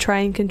 and to try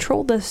and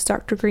control this,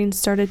 Dr. Green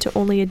started to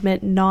only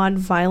admit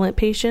non-violent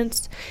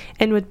patients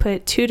and would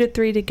put 2 to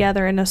 3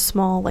 together in a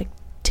small, like,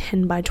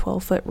 10 by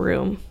 12 foot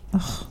room.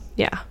 Ugh.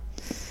 Yeah.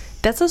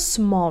 That's a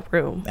small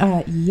room.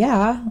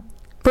 Yeah.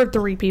 For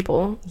 3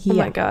 people. Yeah. Oh,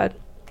 my God.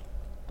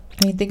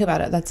 I mean, think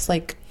about it. That's,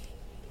 like,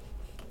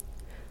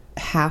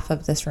 half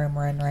of this room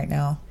we're in right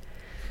now.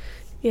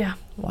 Yeah.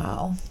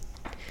 Wow.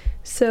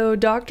 So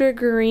Dr.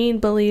 Green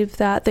believed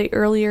that the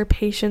earlier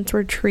patients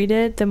were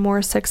treated, the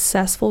more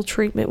successful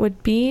treatment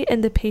would be,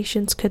 and the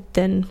patients could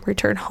then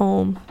return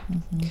home.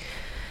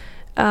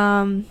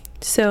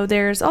 So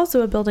there's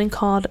also a building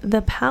called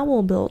the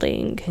Powell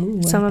Building.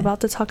 Ooh, so I'm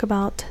about to talk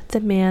about the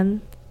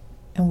man.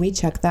 And we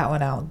checked that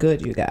one out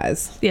good, you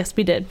guys. Yes,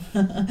 we did.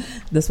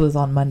 This was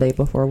on Monday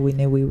before we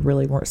knew we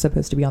really weren't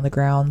supposed to be on the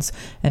grounds,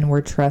 and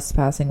we're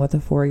trespassing with a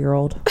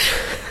 4-year-old.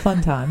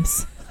 Fun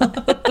times.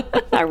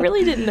 I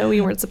really didn't know we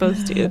weren't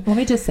supposed to. Let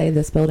me just say,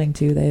 this building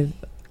too,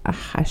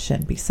 I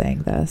shouldn't be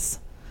saying this,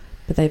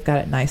 but they've got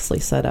it nicely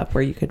set up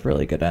where you could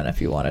really go down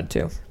if you wanted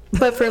to.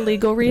 But for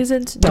legal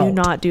reasons, do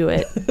not do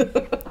it.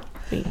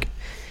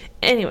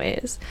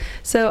 Anyways,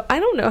 so I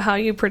don't know how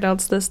you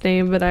pronounce this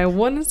name, but I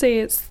want to say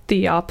it's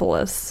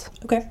Theophilus.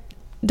 Okay.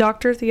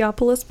 Dr.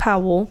 Theophilus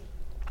Powell,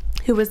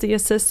 who was the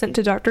assistant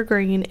to Dr.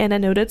 Green and a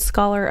noted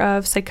scholar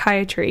of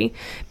psychiatry,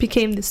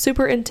 became the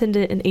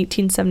superintendent in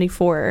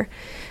 1874.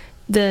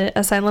 The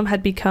asylum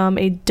had become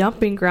a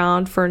dumping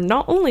ground for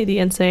not only the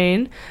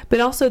insane, but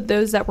also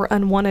those that were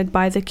unwanted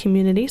by the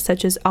community,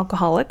 such as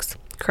alcoholics,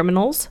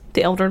 criminals,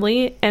 the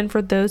elderly, and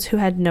for those who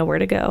had nowhere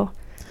to go.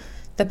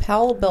 The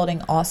Powell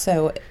Building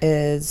also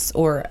is,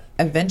 or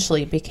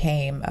eventually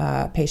became,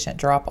 patient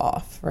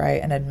drop-off,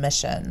 right, and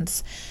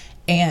admissions.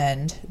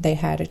 And they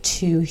had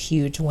 2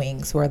 huge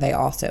wings where they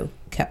also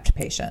kept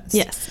patients.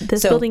 Yes,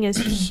 this building is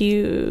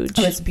huge.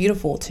 Oh, it's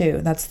beautiful, too.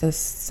 That's the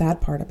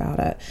sad part about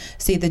it.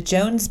 See, the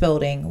Jones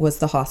Building was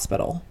the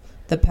hospital.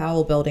 The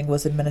Powell Building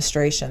was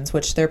administrations,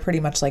 which they're pretty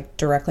much like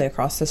directly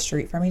across the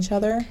street from each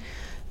other.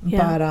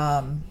 Yeah.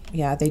 But,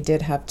 yeah, they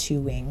did have 2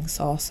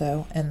 wings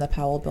also in the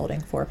Powell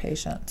Building for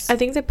patients. I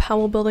think the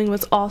Powell Building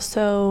was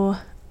also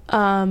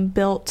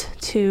built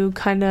to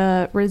kind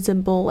of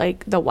resemble,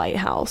 like, the White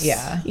House.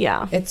 Yeah.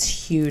 Yeah. It's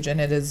huge,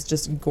 and it is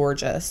just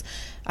gorgeous.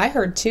 I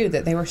heard, too,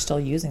 that they were still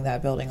using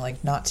that building,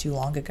 like, not too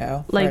long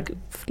ago. Like,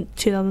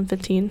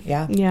 2015.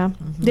 Yeah. Yeah.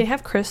 Mm-hmm. They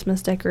have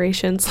Christmas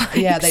decorations, like,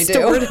 yeah, they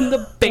stored do. in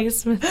the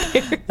basement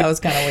there. That was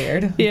kind of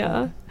weird.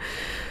 Yeah.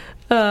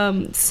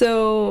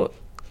 So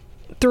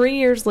 3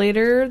 years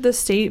later, the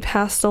state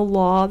passed a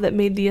law that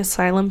made the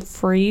asylum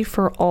free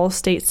for all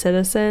state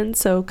citizens.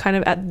 So kind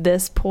of at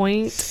this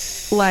point,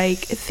 like,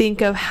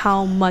 think of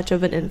how much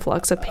of an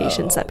influx of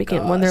patients that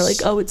became when they're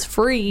like, oh, it's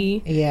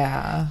free.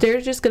 Yeah. They're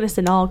just going to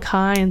send all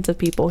kinds of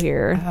people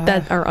here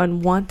that are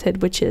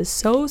unwanted, which is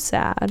so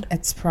sad.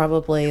 It's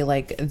probably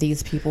like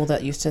these people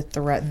that used to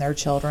threaten their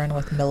children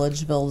with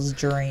Milledgeville's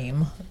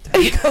dream.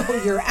 Like,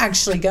 oh, you're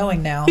actually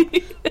going now.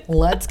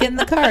 Let's get in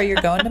the car.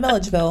 You're going to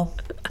Milledgeville.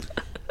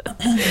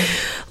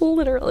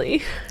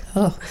 Literally.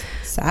 Oh,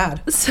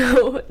 sad.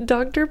 So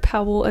Dr.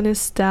 Powell and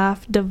his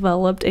staff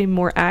developed a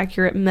more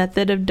accurate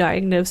method of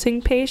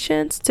diagnosing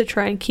patients to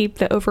try and keep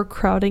the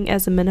overcrowding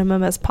as a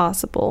minimum as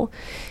possible.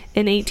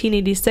 In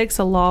 1886,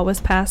 a law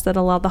was passed that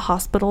allowed the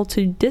hospital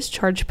to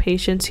discharge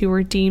patients who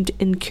were deemed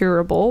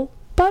incurable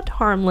but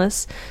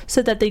harmless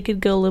so that they could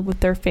go live with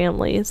their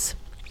families.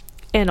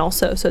 and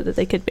also so that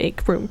they could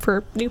make room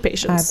for new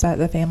patients. I bet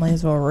the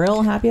families were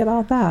real happy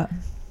about that.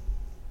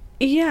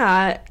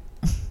 Yeah.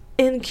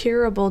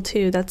 Incurable,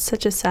 too. That's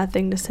such a sad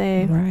thing to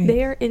say. Right.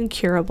 They are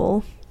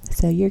incurable.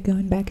 So you're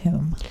going back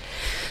home.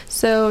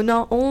 So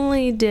not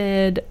only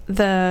did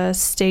the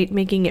state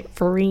making it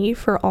free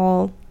for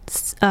all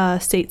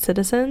state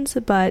citizens,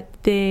 but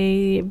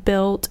they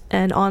built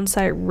an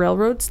on-site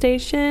railroad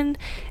station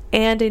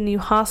and a new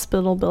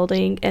hospital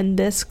building, and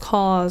this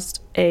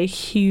caused a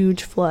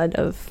huge flood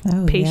of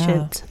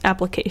patient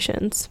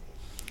applications.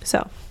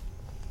 So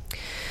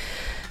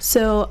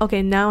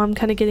okay, now I'm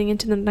kind of getting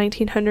into the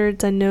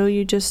 1900s. I know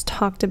you just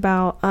talked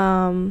about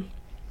well,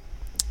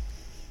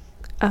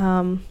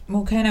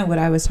 kind of what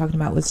I was talking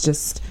about was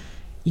just,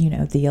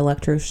 the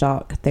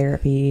electroshock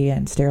therapy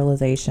and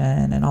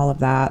sterilization and all of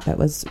that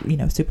was,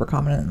 super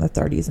common in the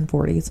 30s and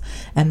 40s,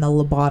 and the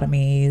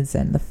lobotomies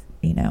and the,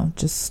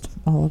 just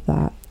all of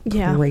that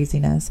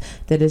craziness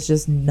that is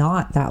just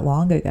not that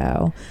long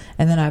ago.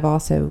 And then I've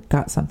also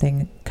got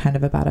something kind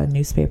of about a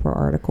newspaper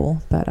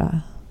article, but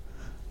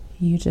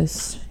you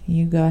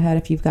go ahead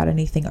if you've got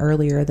anything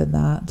earlier than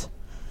that.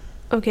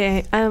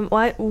 Okay.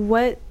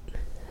 What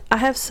I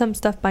have some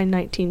stuff by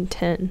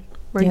 1910.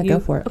 Go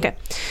for it. Okay.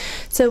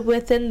 So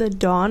within the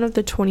dawn of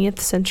the 20th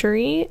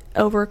century,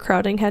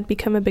 overcrowding had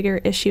become a bigger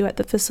issue at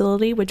the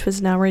facility, which was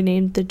now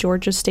renamed the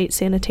Georgia State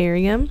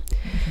Sanitarium.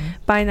 Mm-hmm.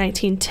 By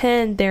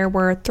 1910, there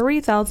were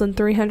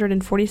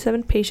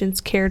 3,347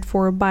 patients cared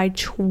for by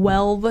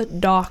 12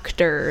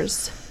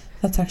 doctors.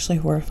 That's actually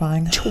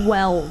horrifying.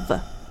 12.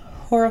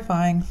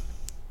 Horrifying.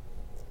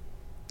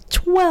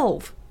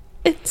 12.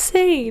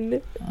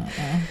 Insane.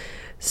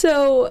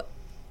 So,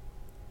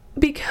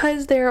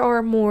 because there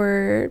are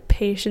more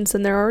patients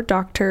than there are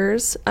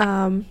doctors,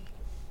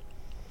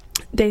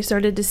 they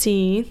started to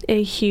see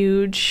a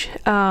huge,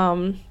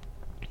 they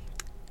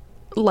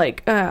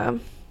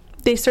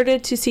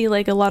started to see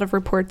a lot of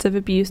reports of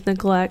abuse,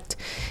 neglect,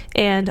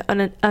 and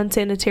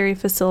unsanitary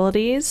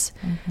facilities,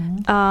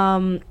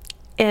 and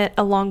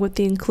along with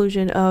the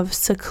inclusion of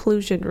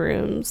seclusion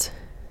rooms.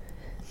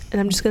 And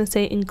I'm just going to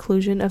say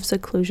inclusion of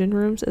seclusion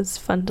rooms. It's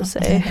fun to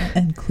say.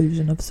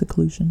 Inclusion of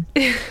seclusion.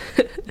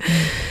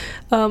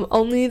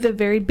 Only the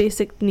very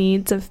basic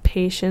needs of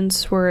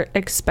patients were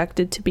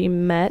expected to be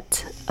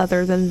met.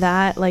 Other than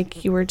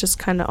that, you were just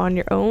kind of on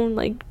your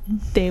own.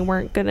 They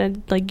weren't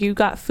going to, you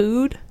got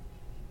food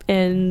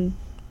and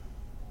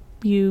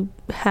you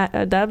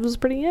had, that was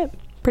pretty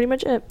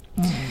much it.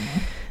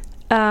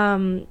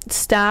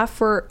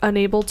 Staff were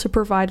unable to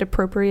provide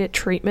appropriate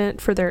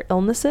treatment for their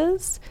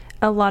illnesses.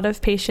 A lot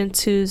of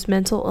patients whose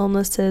mental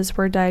illnesses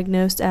were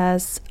diagnosed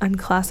as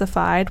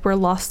unclassified were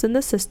lost in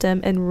the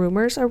system, and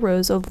rumors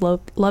arose of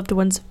loved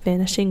ones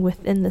vanishing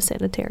within the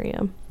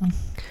sanitarium.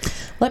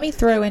 Let me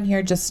throw in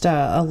here just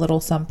a little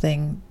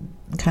something,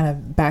 kind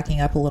of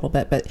backing up a little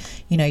bit, but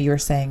you were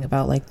saying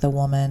about the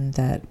woman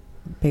that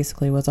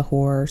basically was a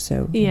whore.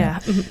 So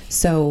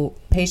so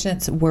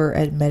patients were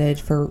admitted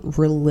for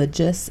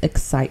religious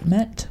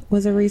excitement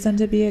was a reason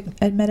to be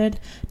admitted.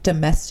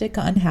 Domestic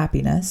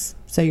unhappiness,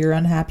 so you're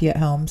unhappy at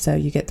home, so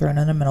you get thrown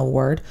in a mental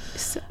ward.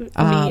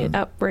 Me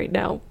up right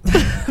now.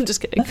 I'm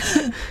just kidding.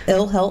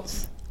 Ill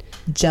health,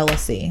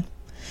 jealousy,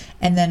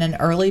 and then an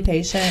early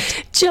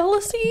patient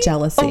jealousy.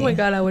 Oh my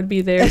god, I would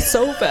be there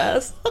so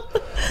fast.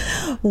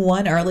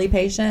 One early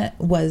patient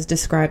was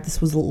described,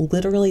 this was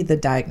literally the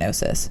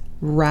diagnosis,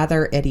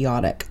 rather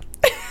idiotic.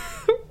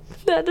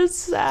 That is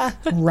sad.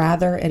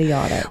 Rather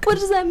idiotic. What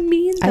does that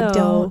mean, though? I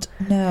don't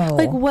know.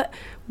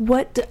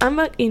 What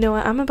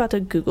I'm about to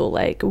Google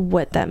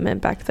what that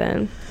meant back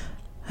then.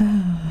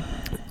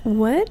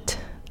 What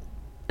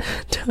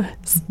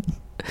does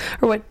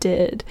or what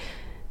did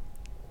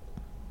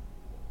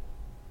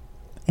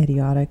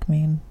idiotic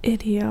mean?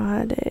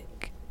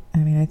 Idiotic. I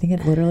mean, I think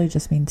it literally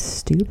just means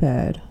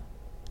stupid.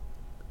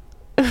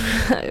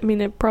 I mean,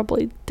 it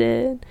probably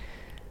did.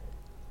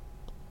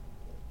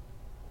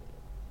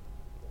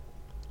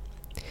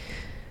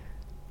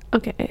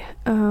 Okay,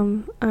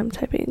 I'm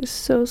typing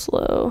so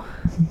slow.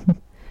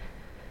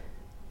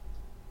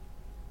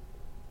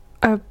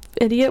 An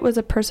idiot was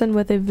a person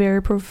with a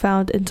very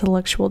profound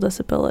intellectual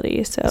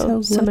disability.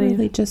 So somebody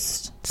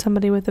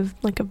with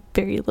a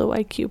very low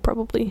IQ,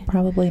 probably.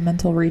 Probably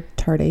mental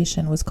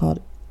retardation was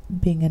called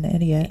being an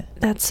idiot.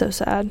 That's so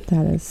sad.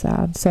 That is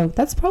sad. So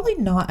that's probably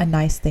not a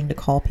nice thing to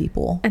call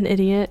people. An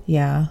idiot.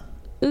 Yeah.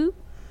 Ooh.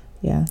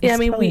 Yeah. Yeah, I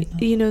mean,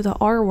 the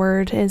R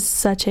word is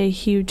such a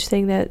huge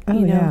thing that,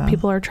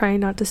 people are trying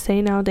not to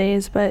say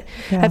nowadays. But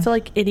I feel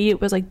like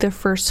idiot was the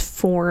first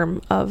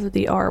form of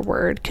the R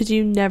word, because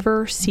you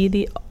never see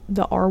the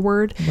R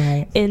word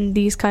in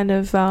these kind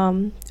of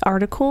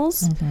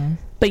articles,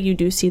 but you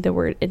do see the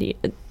word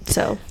idiot.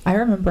 So I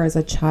remember as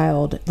a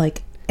child,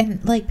 and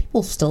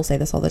people still say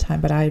this all the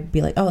time, but I'd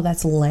be like, oh,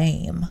 that's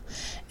lame.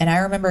 And I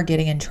remember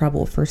getting in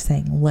trouble for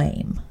saying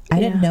lame.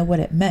 I didn't know what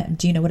it meant.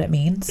 Do you know what it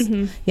means?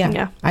 Mm-hmm.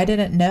 Yeah. I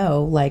didn't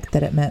know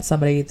that it meant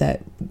somebody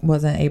that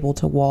wasn't able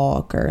to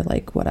walk or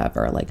like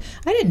whatever. Like,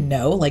 I didn't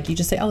know. Like, you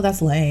just say, oh,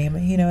 that's lame.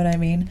 You know what I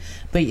mean?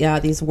 But yeah,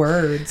 these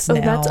words now.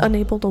 That's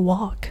unable to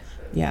walk.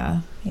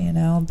 Yeah, you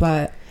know,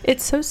 but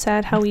it's so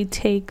sad how we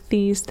take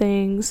these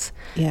things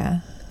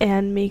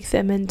and make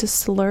them into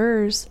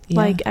slurs.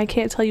 Like, I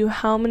can't tell you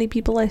how many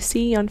people I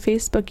see on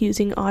Facebook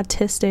using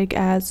autistic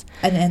as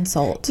an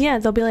insult. Yeah,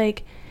 they'll be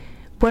like,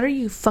 what are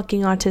you,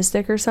 fucking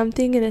autistic or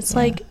something? And it's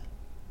like,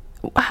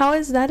 how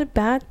is that a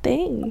bad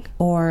thing?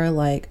 Or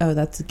like, oh,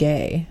 that's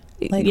gay.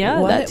 Like,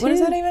 what does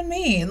that even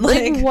mean?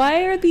 Like,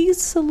 why are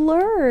these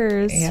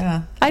slurs?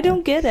 Yeah, I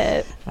don't get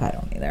it. I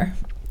don't either.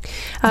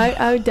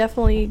 I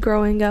definitely,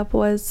 growing up,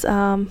 was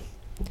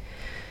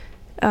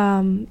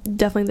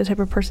definitely the type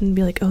of person to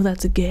be like, oh,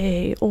 that's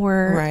gay.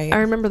 Or I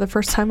remember the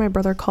first time my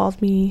brother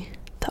called me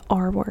the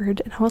R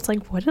word, and I was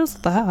like, what is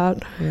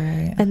that?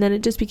 Right. And then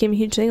it just became a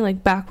huge thing.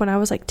 Like, back when I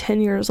was like 10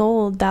 years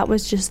old, that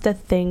was just the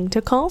thing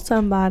to call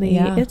somebody.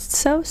 It's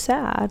so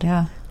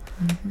sad.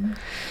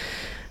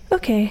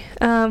 Okay,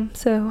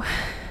 so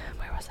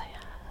where was I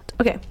at?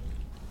 Okay,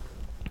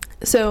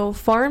 so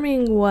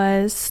farming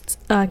was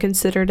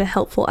considered a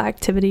helpful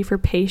activity for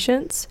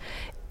patients.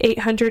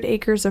 800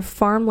 acres of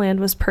farmland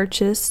was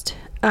purchased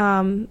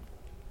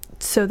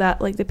so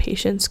that like the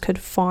patients could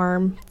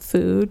farm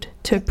food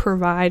to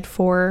provide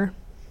for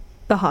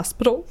the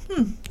hospital.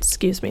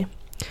 Excuse me.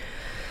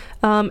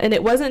 And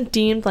it wasn't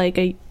deemed like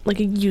a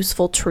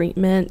useful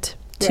treatment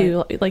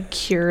to like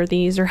cure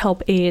these or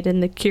help aid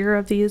in the cure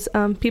of these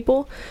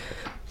people,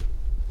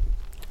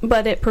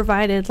 but it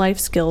provided life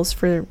skills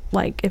for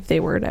like if they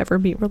were to ever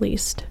be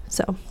released.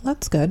 So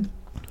that's good.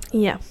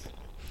 Yeah.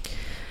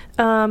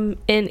 So now I'm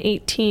in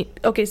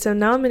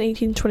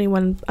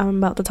 1821. I'm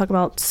about to talk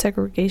about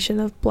segregation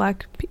of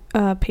black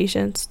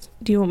patients.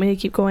 Do you want me to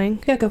keep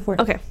going? Yeah, go for it.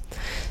 Okay.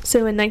 So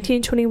in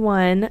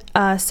 1921,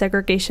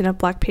 segregation of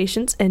black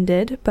patients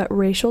ended, but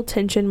racial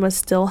tension was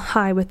still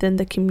high within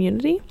the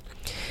community.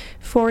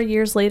 4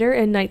 years later,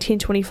 in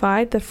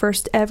 1925, the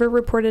first ever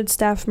reported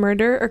staff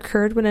murder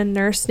occurred when a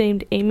nurse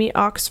named Amy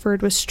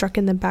Oxford was struck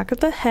in the back of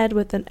the head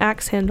with an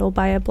axe handle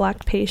by a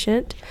black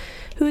patient,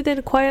 who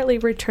then quietly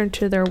returned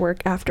to their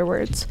work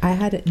afterwards. I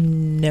had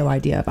no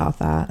idea about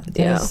that.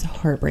 It was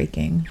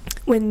heartbreaking.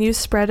 When news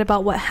spread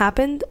about what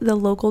happened, the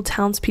local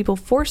townspeople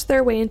forced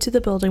their way into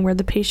the building where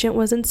the patient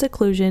was in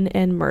seclusion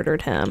and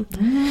murdered him.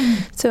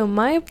 So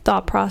my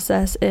thought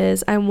process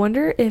is, I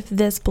wonder if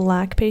this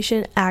black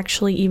patient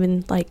actually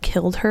even like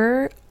killed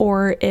her,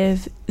 or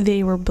if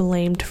they were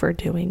blamed for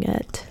doing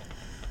it.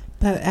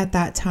 But at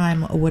that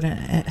time, wouldn't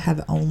it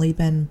have only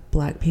been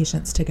black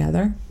patients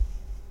together?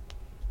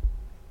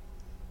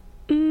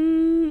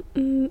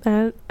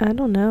 I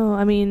don't know.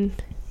 I mean,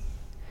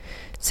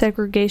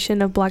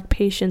 segregation of black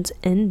patients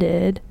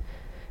ended,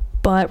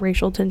 but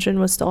racial tension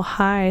was still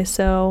high.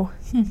 So,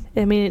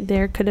 I mean,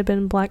 there could have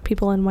been black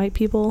people and white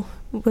people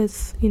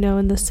with,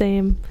 in the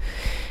same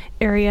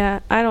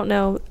area. I don't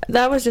know.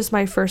 That was just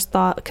my first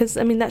thought, because,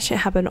 I mean, that shit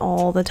happened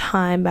all the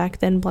time back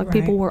then. Black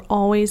people were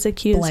always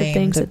accused of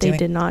things that they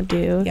did not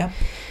do. Yeah.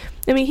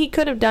 I mean, he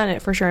could have done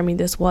it for sure. I mean,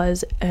 this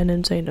was an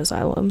insane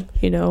asylum,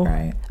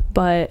 Right.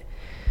 But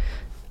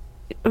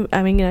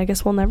I mean, I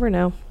guess we'll never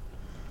know.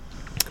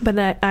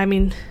 But I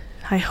mean,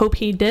 I hope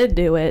he did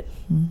do it,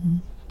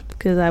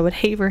 because I would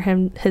hate for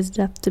his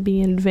death to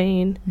be in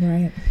vain.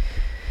 Right.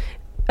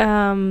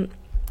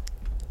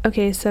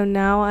 Okay, so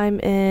now I'm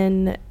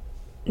in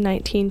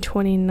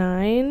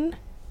 1929.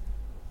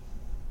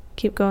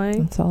 Keep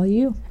going. That's all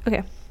you.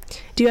 Okay.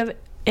 Do you have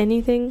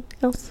anything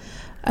else?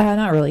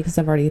 Not really, because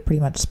I've already pretty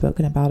much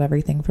spoken about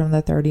everything from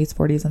the 30s,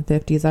 40s, and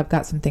 50s. I've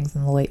got some things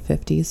in the late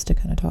 50s to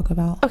kind of talk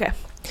about. Okay.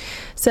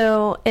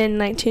 So in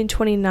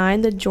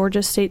 1929, the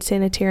Georgia State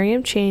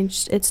Sanitarium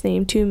changed its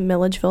name to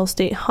Milledgeville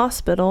State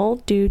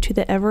Hospital due to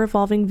the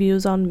ever-evolving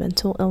views on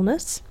mental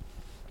illness.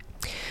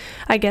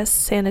 I guess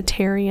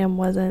sanitarium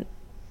wasn't,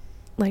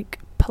 like,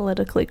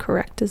 politically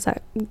correct.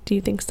 Do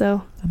you think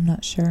so? I'm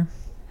not sure.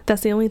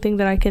 That's the only thing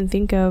that I can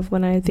think of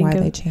when I think why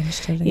of... they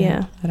changed it again.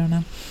 Yeah. I don't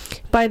know.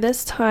 By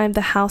this time,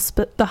 the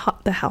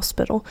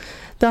hospital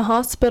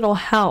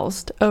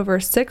housed over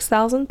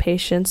 6,000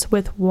 patients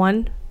with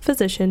one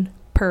physician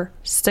per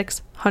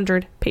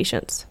 600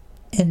 patients.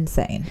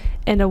 Insane.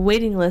 And a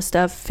waiting list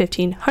of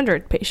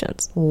 1,500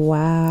 patients.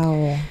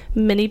 Wow.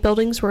 Many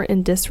buildings were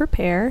in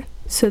disrepair,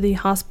 so the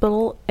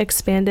hospital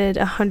expanded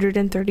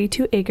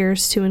 132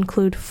 acres to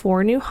include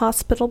 4 new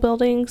hospital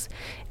buildings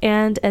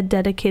and a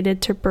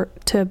dedicated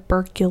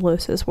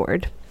tuberculosis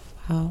ward.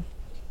 Wow.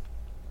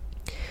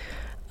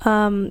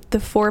 The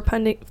poor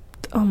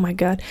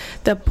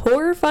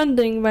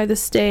funding by the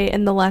state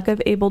and the lack of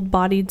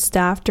able-bodied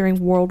staff during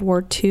World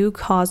War II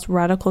caused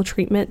radical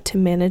treatment to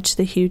manage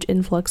the huge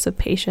influx of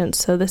patients.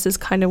 So this is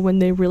kind of when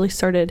they really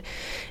started,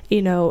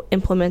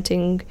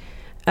 implementing,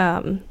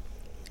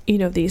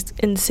 these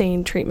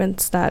insane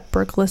treatments that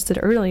Brooke listed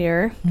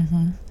earlier.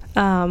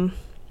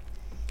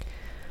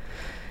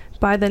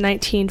 By the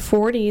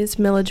 1940s,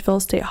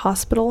 Milledgeville State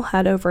Hospital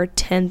had over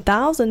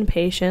 10,000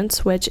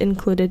 patients, which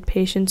included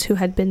patients who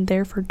had been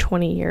there for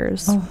 20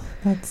 years.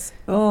 It's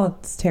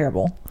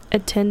terrible.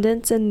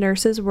 Attendants and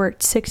nurses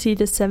worked 60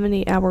 to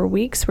 70-hour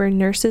weeks, where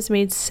nurses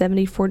made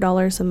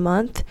 $74 a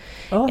month.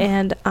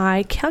 And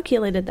I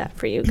calculated that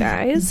for you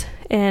guys.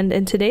 And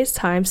in today's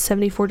time,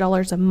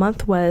 $74 a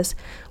month was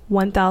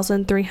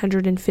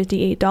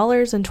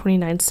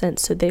 $1,358.29.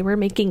 So they were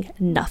making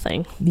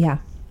nothing. Yeah.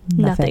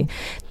 Nothing.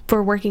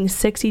 For working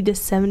 60 to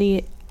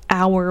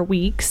 70-hour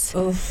weeks.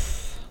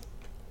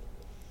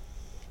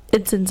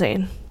 It's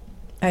insane.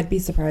 I'd be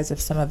surprised if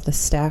some of the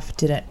staff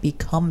didn't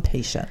become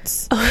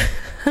patients.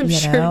 I'm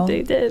sure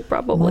they did,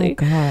 probably. Oh,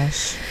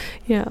 gosh.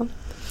 Yeah.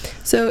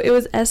 So it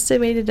was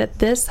estimated at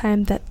this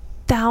time that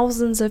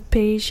thousands of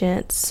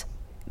patients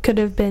could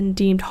have been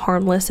deemed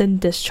harmless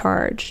and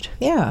discharged.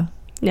 Yeah.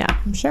 Yeah.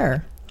 I'm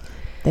sure.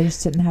 They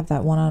just didn't have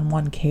that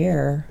one-on-one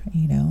care,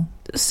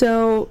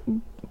 So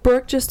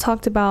Brooke just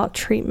talked about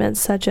treatments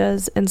such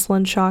as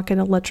insulin shock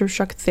and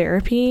electroshock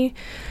therapy.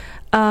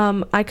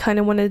 I kind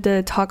of wanted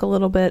to talk a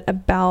little bit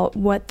about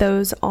what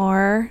those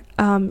are,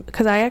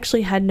 because I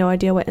actually had no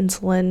idea what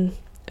insulin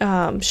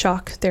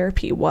shock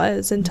therapy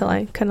was until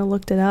I kind of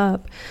looked it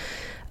up.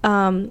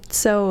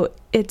 So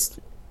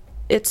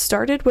it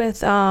started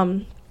with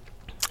a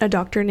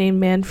doctor named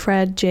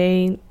Manfred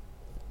J.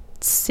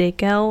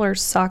 Sakel or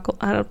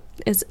Sakel.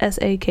 It's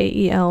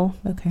Sakel.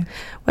 Okay.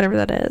 Whatever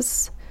that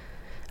is.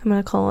 I'm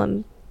going to call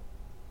him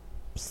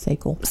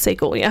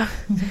Sakel, yeah.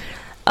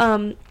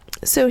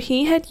 So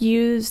he had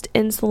used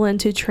insulin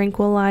to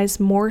tranquilize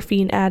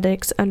morphine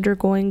addicts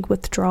undergoing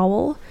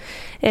withdrawal.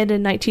 And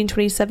in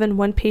 1927,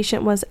 one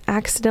patient was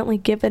accidentally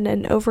given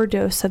an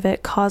overdose of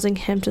it, causing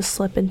him to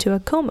slip into a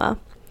coma.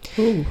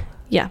 Ooh.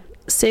 Yeah.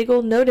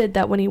 Sagal noted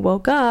that when he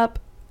woke up,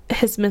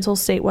 his mental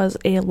state was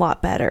a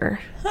lot better.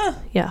 Huh.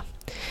 Yeah.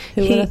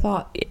 Who would have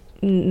thought?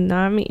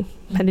 Not me.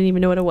 I didn't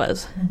even know what it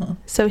was.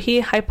 So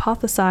he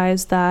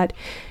hypothesized that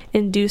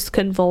induced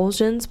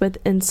convulsions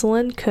with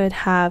insulin could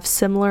have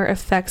similar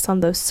effects on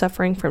those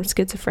suffering from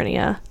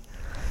schizophrenia.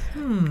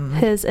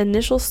 His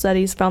initial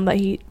studies found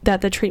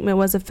that the treatment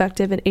was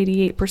effective in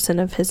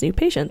 88% of his new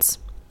patients,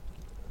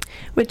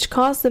 which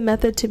caused the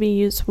method to be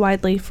used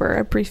widely for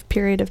a brief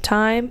period of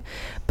time,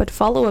 but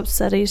follow-up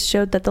studies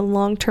showed that the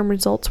long-term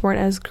results weren't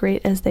as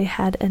great as they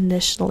had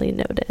initially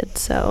noted.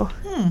 So,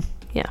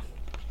 yeah.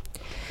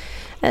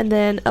 And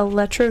then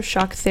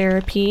electroshock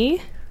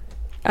therapy.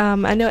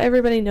 I know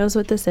everybody knows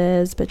what this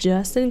is, but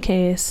just in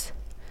case,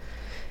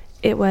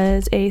 it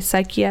was a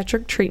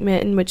psychiatric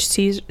treatment in which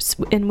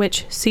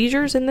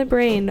seizures in the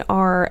brain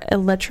are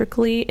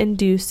electrically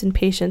induced in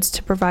patients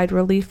to provide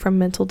relief from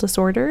mental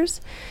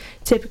disorders.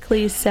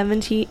 Typically,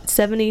 70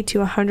 to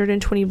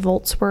 120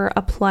 volts were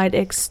applied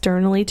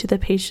externally to the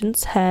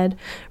patient's head,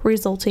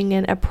 resulting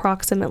in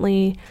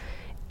approximately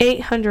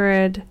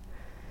 800.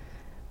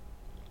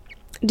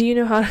 Do you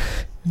know how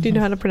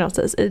to pronounce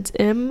this? It's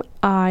Milliampères.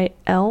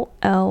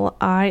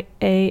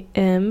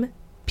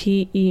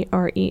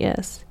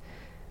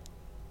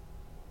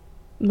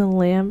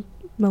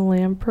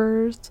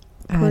 Milliampères.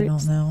 I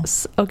don't know.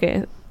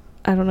 Okay,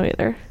 I don't know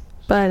either.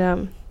 But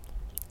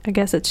I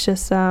guess it's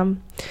just what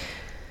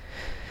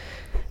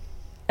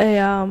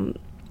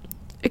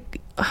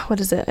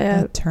is it?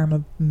 A term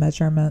of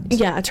measurement.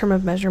 Yeah, a term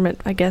of measurement,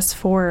 I guess,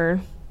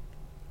 for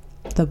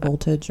the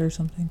voltage or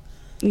something.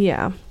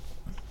 Yeah.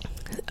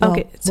 Well,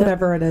 okay, so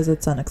whatever it is,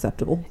 it's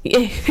unacceptable.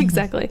 Yeah,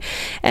 exactly.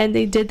 And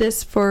they did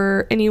this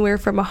for anywhere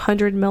from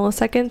 100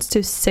 milliseconds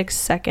to 6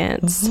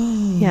 seconds.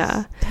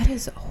 Yeah, that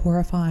is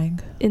horrifying.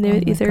 And they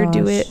would either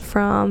do it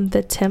from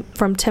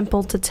from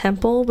temple to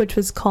temple, which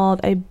was called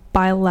a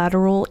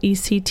bilateral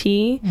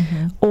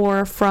ECT,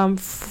 or from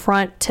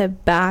front to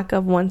back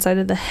of one side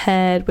of the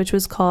head, which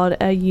was called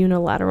a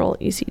unilateral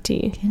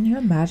ECT. Can you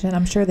imagine?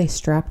 I'm sure they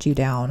strapped you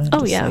down and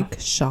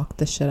shocked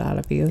the shit out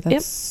of you.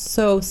 That's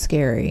so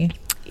scary.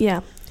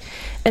 Yeah.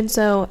 And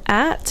so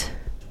at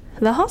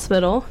the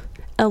hospital,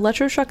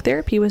 electroshock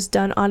therapy was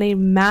done on a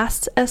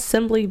mass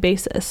assembly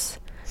basis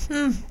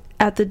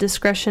at the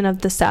discretion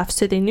of the staff.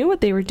 So they knew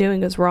what they were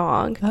doing was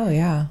wrong. Oh,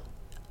 yeah.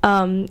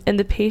 And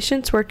the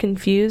patients were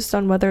confused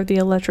on whether the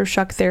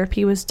electroshock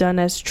therapy was done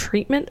as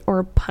treatment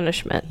or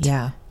punishment.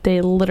 Yeah. They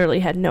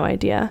literally had no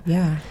idea.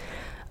 Yeah.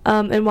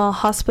 And while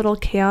hospital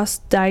chaos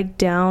died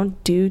down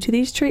due to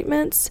these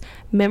treatments,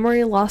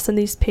 memory loss in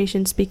these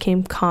patients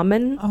became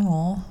common,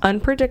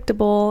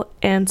 unpredictable,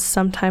 and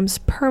sometimes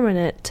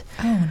permanent.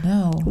 Oh,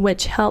 no.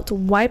 Which helped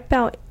wipe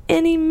out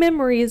any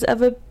memories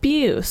of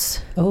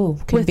abuse. Oh,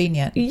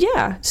 convenient.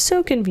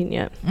 So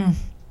convenient.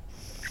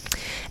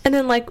 And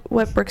then, like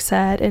what Brooke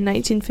said, in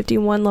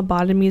 1951,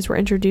 lobotomies were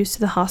introduced to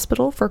the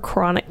hospital for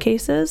chronic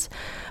cases.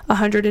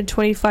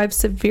 125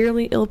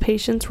 severely ill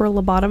patients were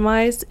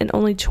lobotomized, and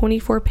only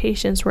 24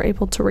 patients were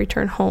able to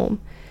return home.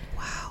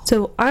 Wow.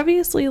 So,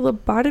 obviously,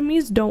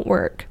 lobotomies don't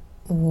work.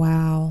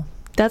 Wow.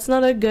 That's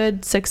not a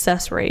good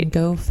success rate.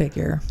 Go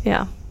figure.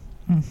 Yeah.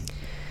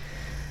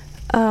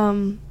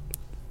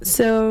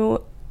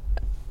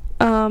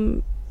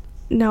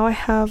 now I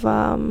have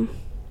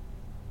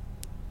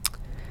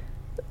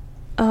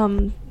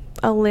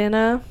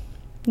Atlanta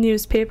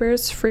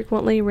newspapers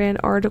frequently ran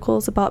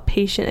articles about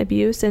patient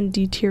abuse and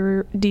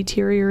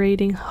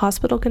deteriorating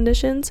hospital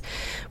conditions,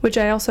 which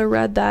I also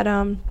read that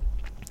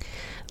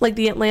like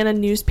the Atlanta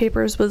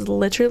newspapers was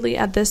literally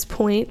at this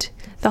point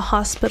the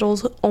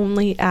hospital's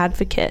only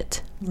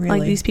advocate. Really?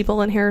 Like, these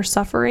people in here are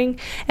suffering,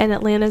 and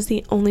Atlanta's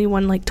the only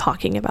one like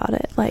talking about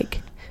it.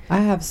 Like, I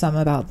have some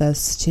about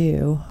this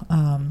too.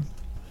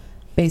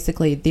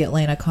 Basically, the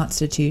Atlanta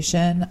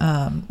Constitution,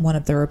 one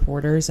of the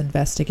reporters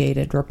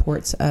investigated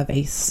reports of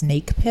a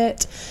snake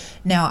pit.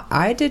 Now,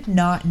 I did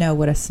not know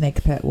what a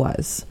snake pit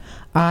was.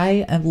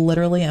 I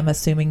am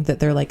assuming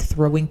that they're like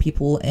throwing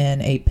people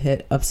in a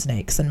pit of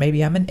snakes, and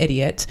maybe I'm an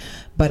idiot,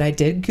 but I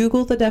did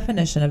Google the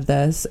definition of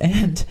this,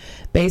 and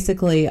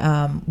basically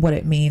what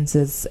it means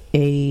is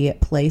a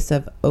place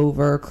of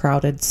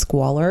overcrowded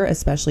squalor,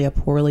 especially a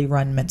poorly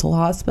run mental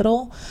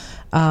hospital.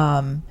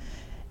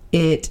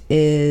 It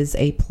is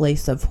a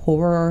place of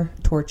horror,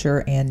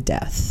 torture, and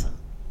death.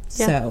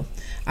 Yeah. So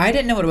I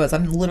didn't know what it was.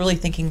 I'm literally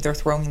thinking they're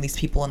throwing these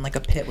people in like a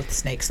pit with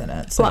snakes in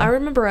it. So. Well, I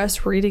remember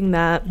us reading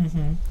that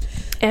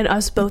and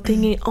us both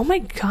thinking, oh my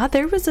God,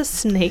 there was a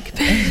snake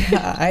pit.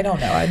 Yeah, I don't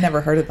know. I've never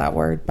heard of that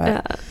word,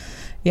 but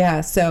yeah.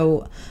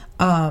 So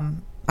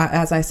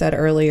as I said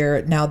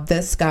earlier, now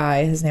this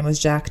guy, his name was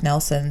Jack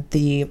Nelson,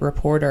 the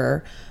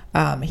reporter.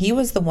 He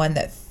was the one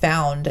that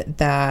found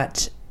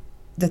that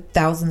the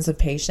thousands of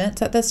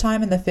patients at this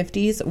time in the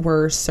 50s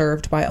were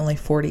served by only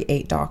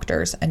 48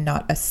 doctors, and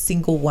not a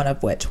single one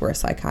of which were a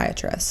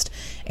psychiatrist.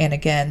 And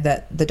again,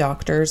 that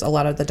a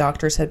lot of the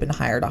doctors had been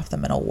hired off the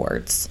mental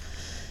wards.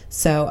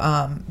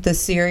 So the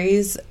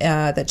series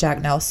that Jack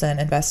Nelson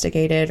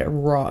investigated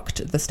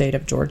rocked the state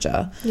of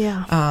Georgia.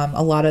 Yeah.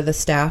 A lot of the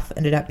staff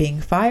ended up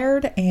being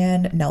fired,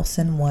 and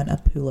Nelson won a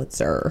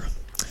Pulitzer.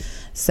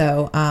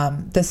 So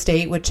the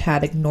state, which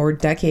had ignored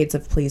decades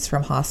of pleas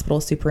from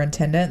hospital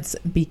superintendents,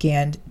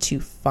 began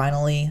to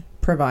finally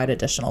provide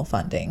additional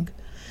funding.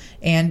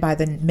 And by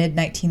the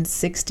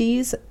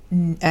mid-1960s,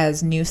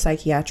 as new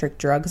psychiatric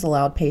drugs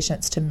allowed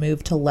patients to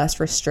move to less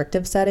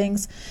restrictive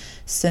settings,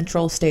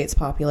 Central State's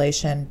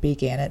population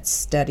began its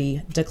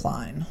steady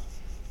decline.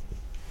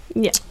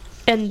 Yeah.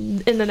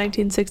 And in the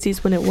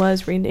 1960s, when it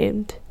was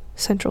renamed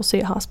Central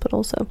State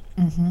Hospital, so...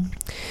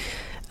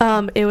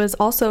 it was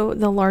also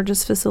the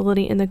largest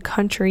facility in the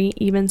country,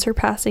 even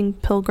surpassing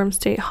Pilgrim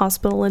State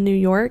Hospital in New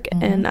York.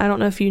 And I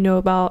don't know if do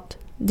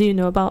you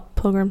know about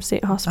Pilgrim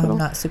State Hospital? I'm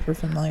not super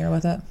familiar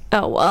with it.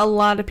 Oh, well, a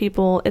lot of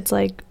people, it's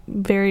like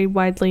very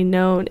widely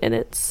known, and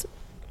it's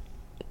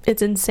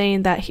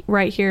insane that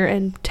right here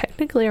in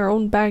technically our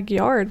own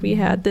backyard, we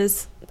had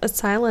this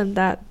asylum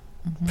that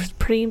was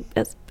pretty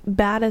as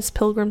bad as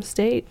Pilgrim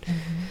State.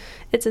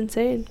 It's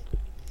insane.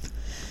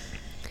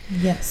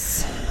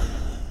 Yes.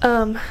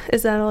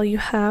 Is that all you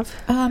have?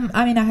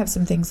 I mean, I have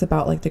some things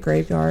about like the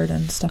graveyard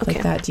and stuff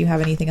like that. Do you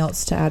have anything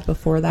else to add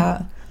before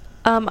that?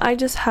 I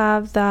just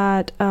have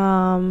that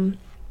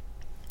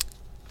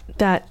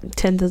that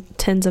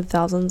tens of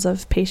thousands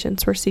of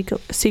patients were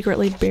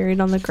secretly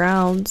buried on the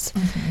grounds.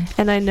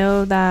 And I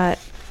know that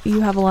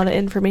you have a lot of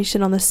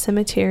information on the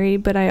cemetery,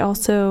 but I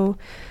also,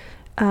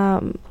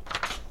 from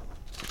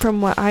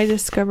what I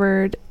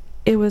discovered,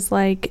 it was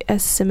like a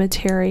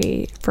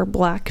cemetery for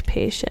Black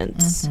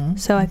patients.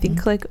 So I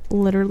think like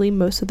literally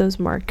most of those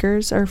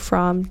markers are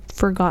from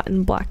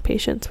forgotten Black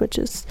patients, which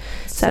is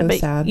sad. But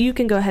sad. You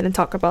can go ahead and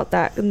talk about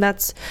that, and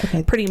that's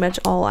pretty much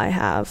all I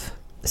have.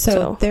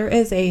 So there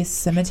is a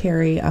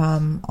cemetery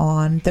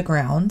on the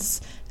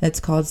grounds. It's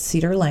called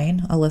Cedar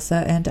Lane.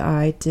 Alyssa and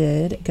I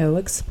did go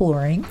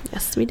exploring.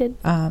 Yes, we did.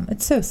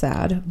 It's so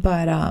sad,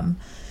 but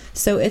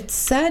so it's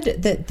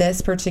said that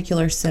this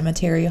particular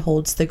cemetery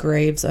holds the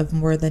graves of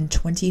more than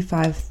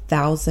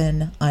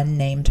 25,000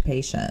 unnamed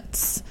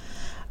patients.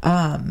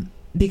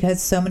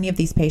 Because so many of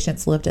these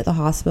patients lived at the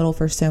hospital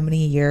for so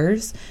many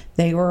years,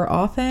 they were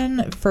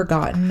often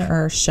forgotten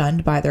or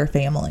shunned by their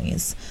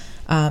families.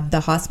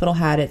 The hospital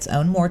had its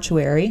own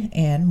mortuary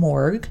and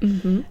morgue,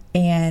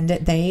 and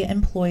they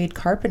employed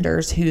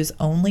carpenters whose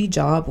only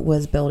job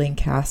was building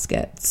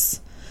caskets.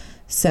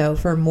 So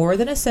for more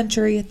than a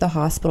century, the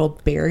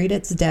hospital buried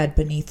its dead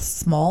beneath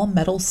small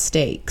metal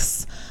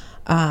stakes.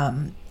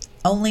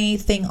 Only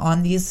thing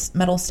on these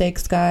metal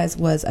stakes, guys,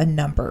 was a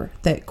number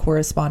that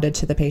corresponded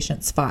to the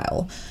patient's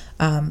file.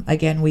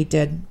 Again, we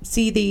did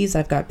see these.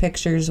 I've got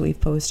pictures. We've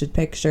posted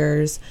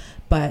pictures.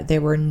 But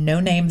there were no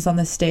names on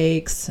the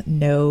stakes,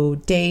 no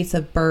dates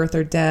of birth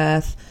or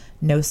death,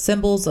 no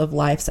symbols of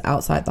lives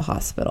outside the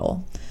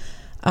hospital.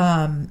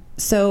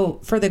 So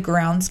for the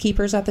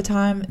groundskeepers at the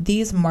time,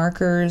 these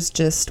markers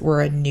just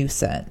were a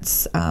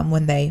nuisance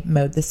when they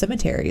mowed the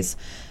cemeteries.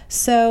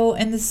 So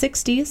in the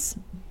 60s,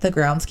 the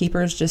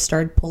groundskeepers just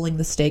started pulling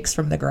the stakes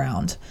from the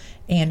ground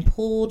and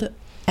pulled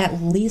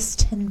at least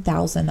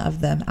 10,000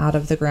 of them out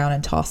of the ground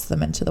and tossed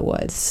them into the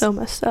woods. So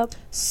messed up.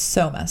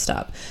 So messed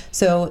up.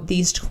 So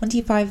these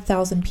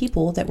 25,000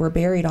 people that were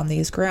buried on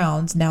these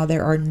grounds, now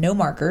there are no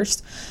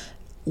markers.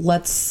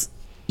 As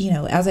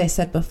I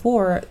said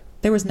before,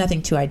 there was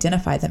nothing to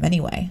identify them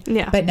anyway.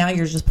 Yeah. But now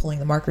you're just pulling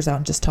the markers out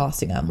and just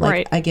tossing them. Like,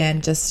 right.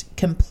 Again, just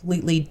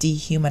completely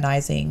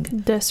dehumanizing.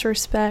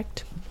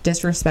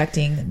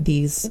 Disrespecting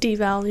these.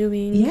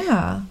 Devaluing.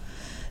 Yeah.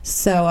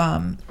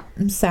 So,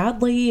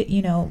 sadly,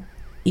 you know,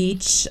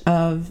 each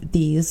of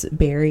these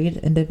buried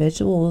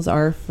individuals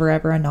are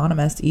forever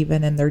anonymous,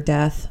 even in their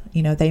death.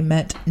 You know, they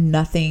meant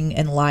nothing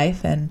in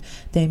life and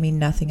they mean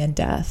nothing in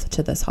death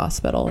to this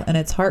hospital. And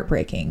it's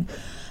heartbreaking.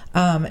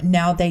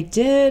 Now they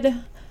did,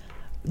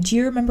 do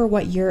you remember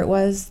what year it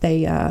was? They,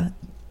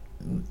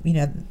 you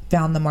know,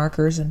 found the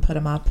markers and put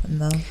them up in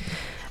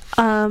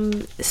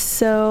the,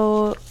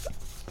 so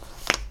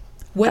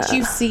what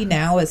you see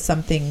now is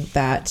something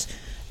that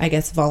I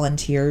guess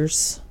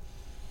volunteers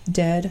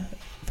did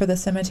for the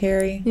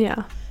cemetery.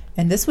 Yeah.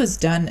 And this was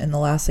done in the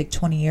last like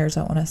 20 years,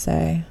 I want to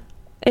say.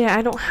 Yeah,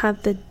 I don't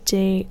have the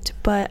date,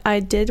 but I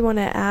did want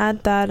to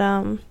add that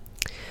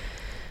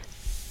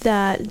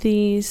that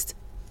these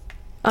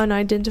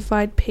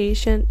unidentified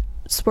patients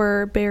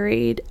were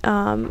buried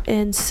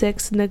in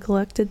 6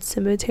 neglected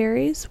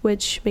cemeteries,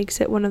 which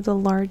makes it one of the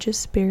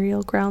largest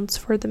burial grounds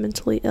for the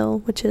mentally ill,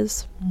 which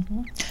is...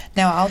 Mm-hmm.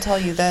 Now, I'll tell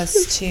you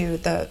this, too.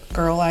 The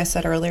girl I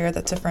said earlier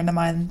that's a friend of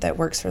mine that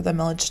works for the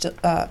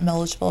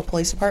Milledgeville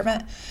Police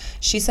Department,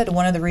 she said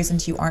one of the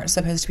reasons you aren't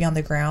supposed to be on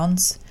the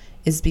grounds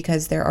is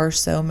because there are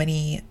so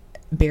many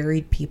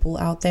buried people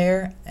out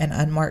there and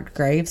unmarked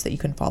graves that you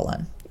can fall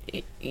in.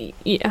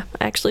 Yeah,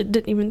 I actually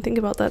didn't even think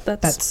about that.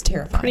 That's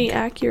terrifying. Pretty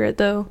accurate,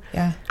 though.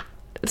 Yeah.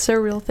 It's a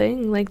real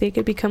thing. Like, they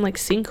could become like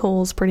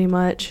sinkholes, pretty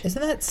much.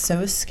 Isn't that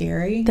so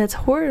scary? That's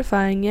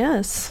horrifying,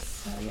 yes.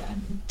 So, yeah.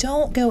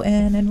 Don't go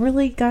in. And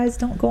really, guys,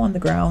 don't go on the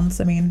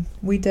grounds. I mean,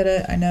 we did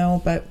it, I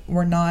know, but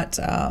we're not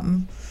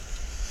in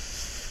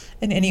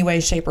any way,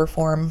 shape, or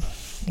form,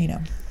 you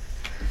know,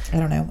 I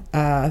don't know.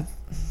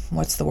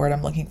 What's the word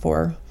I'm looking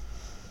for?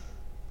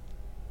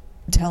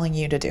 Telling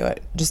you to do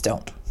it. Just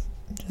don't.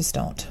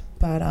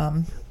 But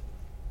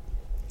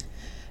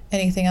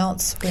anything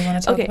else we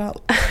want to talk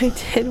about? I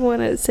did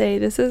want to say,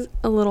 this is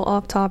a little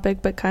off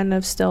topic but kind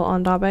of still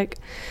on topic.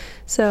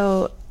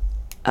 So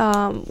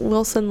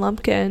Wilson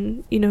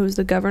Lumpkin, you know, who's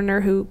the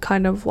governor who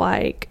kind of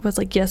like was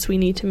like, yes, we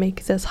need to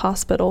make this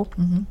hospital.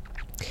 Mm-hmm.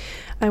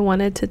 I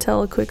wanted to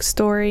tell a quick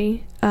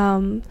story.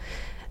 The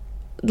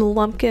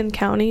Lumpkin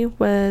County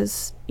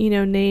was, you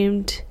know,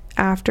 named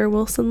after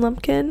Wilson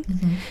Lumpkin.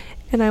 Mm-hmm.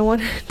 And I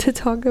wanted to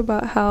talk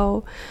about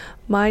how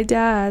my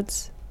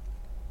dad's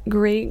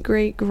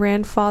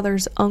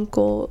great-great-grandfather's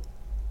uncle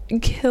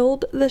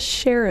killed the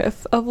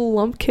sheriff of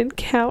Lumpkin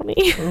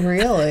County.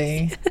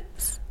 Really?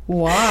 Yes.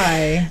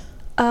 Why?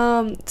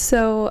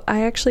 So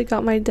I actually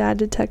got my dad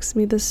to text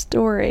me the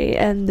story,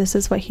 and this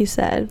is what he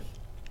said.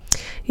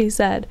 He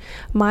said,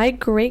 "My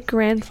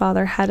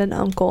great-grandfather had an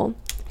uncle.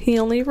 He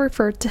only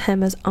referred to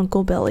him as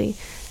Uncle Billy.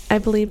 I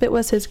believe it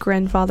was his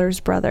grandfather's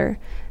brother.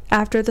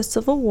 After the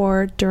Civil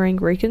War, during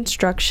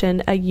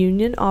Reconstruction, a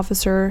Union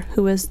officer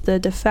who was the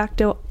de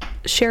facto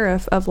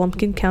sheriff of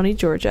Lumpkin County,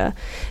 Georgia.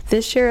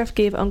 This sheriff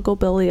gave Uncle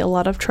Billy a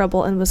lot of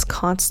trouble and was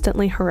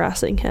constantly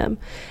harassing him.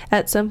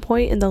 At some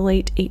point in the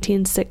late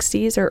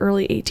 1860s or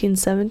early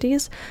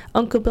 1870s,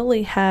 Uncle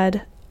Billy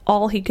had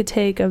all he could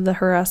take of the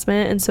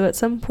harassment, and so at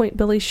some point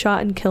Billy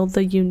shot and killed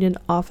the Union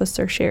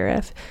officer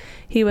sheriff.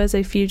 He was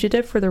a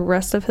fugitive for the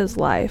rest of his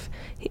life.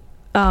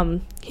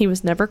 He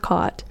was never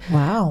caught.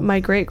 Wow. My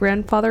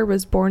great-grandfather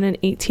was born in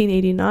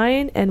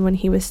 1889, and when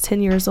he was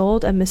 10 years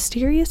old, a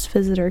mysterious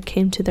visitor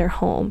came to their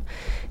home.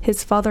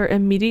 His father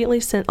immediately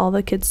sent all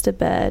the kids to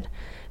bed.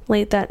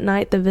 Late that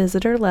night, the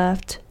visitor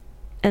left,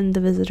 and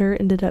the visitor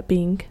ended up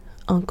being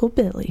Uncle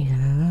Billy.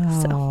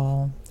 Wow.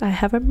 So, I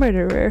have a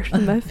murderer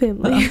in my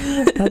family.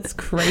 That's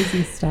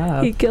crazy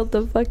stuff. He killed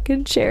the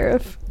fucking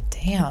sheriff.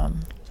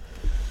 Damn.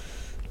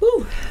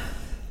 Whew.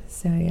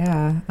 So,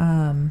 yeah,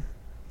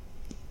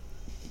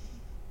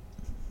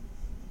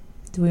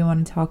 do we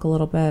want to talk a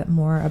little bit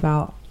more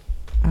about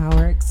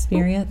our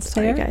experience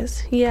Sorry, there?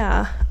 guys.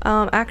 Yeah.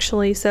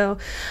 Actually, so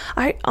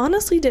I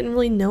honestly didn't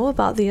really know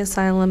about the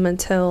asylum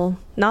until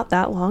not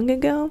that long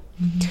ago.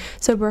 Mm-hmm.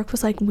 So Brooke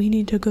was like, we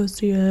need to go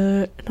see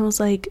it. And I was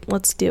like,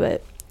 let's do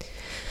it.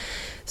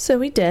 So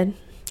we did.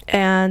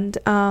 And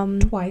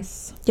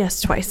twice.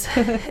 Yes, twice.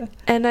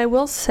 And I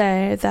will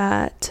say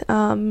that,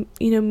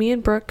 you know, me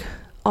and Brooke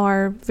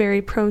are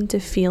very prone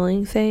to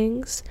feeling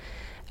things.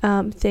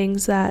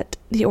 Things that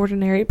the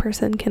ordinary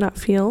person cannot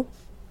feel.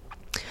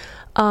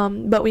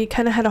 But we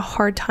kind of had a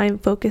hard time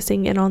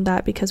focusing in on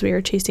that because we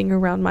were chasing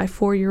around my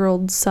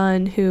 4-year-old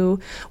son who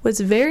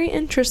was very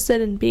interested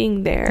in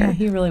being there. Yeah,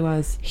 he really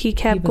was. He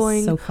kept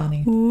going, so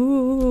funny.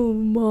 Ooh,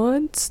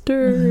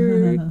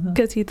 monster.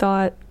 Because he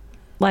thought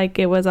like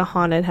it was a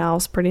haunted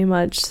house pretty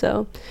much.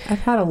 So I've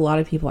had a lot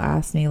of people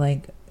ask me,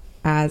 like,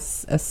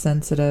 as a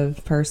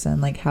sensitive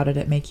person, like, how did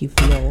it make you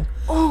feel?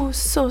 Oh,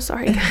 so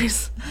sorry,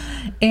 guys.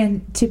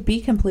 And to be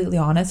completely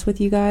honest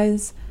with you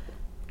guys,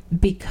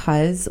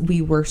 because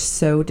we were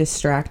so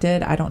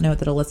distracted, I don't know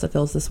that Alyssa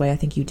feels this way, I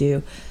think you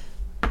do,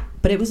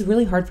 But it was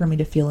really hard for me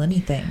to feel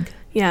anything.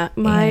 Yeah,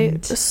 my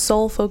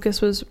sole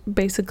focus was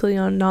basically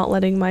on not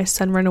letting my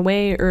son run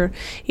away or,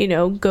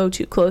 go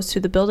too close to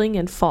the building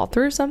and fall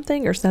through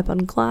something or step on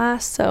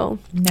glass. So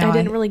I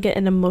didn't really get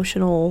an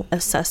emotional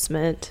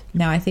assessment.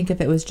 Now, I think if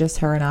it was just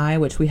her and I,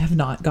 which we have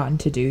not gotten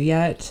to do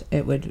yet,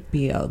 it would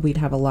be, we'd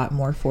have a lot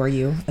more for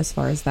you as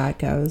far as that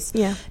goes.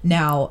 Yeah.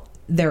 Now,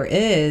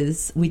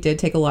 we did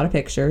take a lot of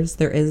pictures.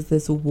 There is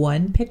this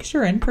one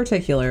picture in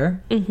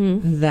particular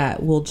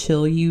that will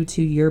chill you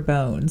to your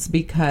bones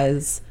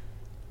because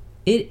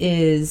it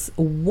is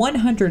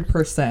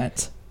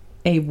 100%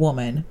 a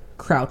woman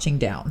crouching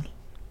down.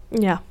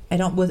 Yeah.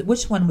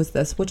 Which one was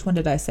this? Which one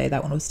did I say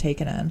that one was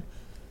taken in?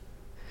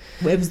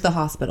 It was the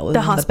hospital. It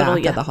was in the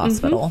back of the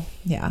hospital.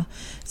 Yeah.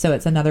 So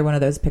it's another one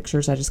of those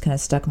pictures I just kind of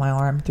stuck my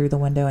arm through the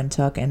window and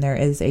took, and there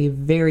is a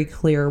very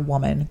clear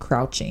woman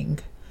crouching.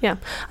 Yeah.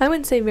 I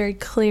wouldn't say very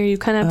clear. You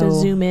kind of have to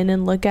zoom in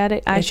and look at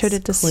it. I showed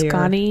it to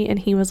Scotty, and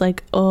he was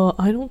like,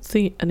 I don't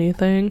see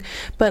anything.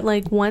 But,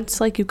 once,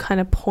 you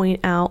kind of point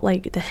out,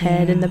 the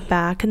head and the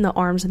back and the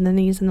arms and the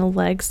knees and the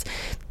legs,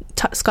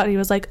 Scotty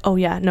was like, oh,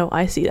 yeah, no,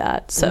 I see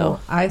that. So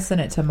well, I sent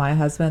it to my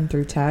husband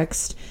through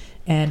text.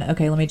 And,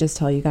 okay, let me just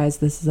tell you guys,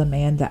 this is a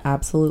man that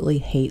absolutely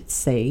hates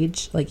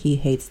sage. He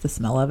hates the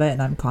smell of it,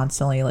 and I'm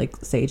constantly,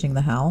 saging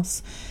the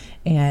house.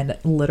 And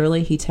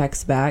literally he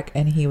texts back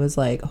and he was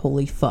like,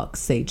 holy fuck,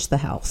 sage the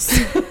house.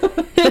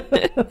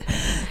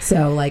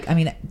 So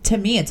to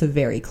me, it's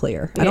very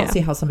clear. I don't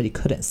see how somebody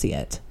couldn't see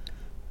it.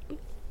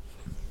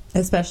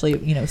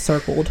 Especially,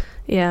 circled.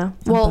 Yeah.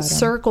 Well,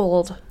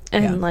 circled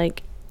and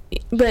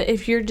but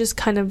if you're just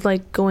kind of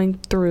going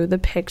through the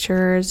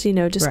pictures,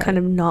 just kind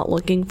of not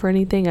looking for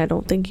anything, I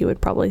don't think you would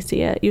probably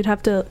see it. You'd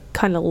have to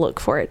kind of look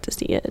for it to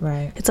see it.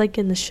 Right. It's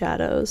in the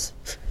shadows.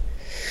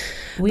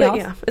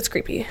 Yeah, it's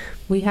creepy.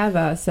 We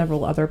have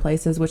several other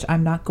places, which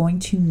I'm not going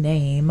to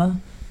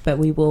name, but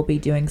we will be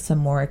doing some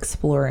more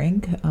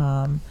exploring.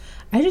 I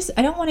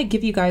don't want to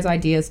give you guys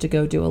ideas to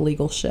go do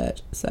illegal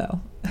shit,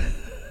 so.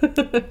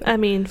 I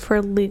mean,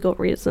 for legal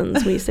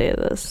reasons, we say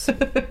this.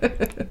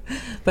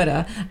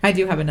 But I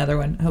do have another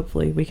one.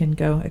 Hopefully we can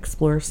go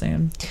explore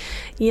soon.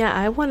 Yeah,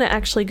 I want to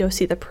actually go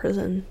see the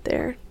prison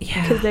there.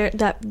 Yeah.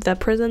 Because that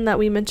prison that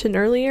we mentioned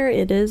earlier,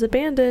 it is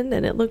abandoned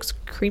and it looks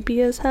creepy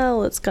as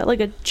hell. It's got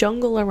a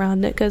jungle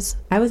around it. Cause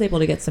I was able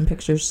to get some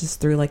pictures just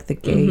through the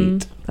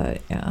gate,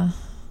 but yeah.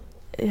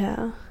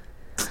 Yeah.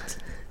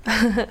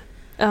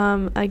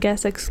 I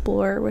guess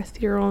explore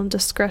with your own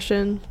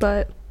discretion,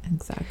 but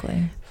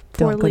exactly.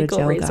 For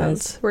legal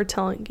reasons, we're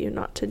telling you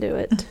not to do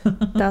it.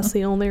 That's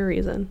the only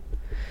reason.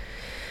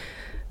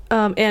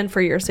 And for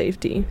your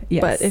safety.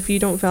 Yes. But if you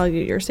don't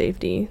value your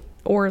safety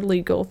or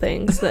legal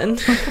things, then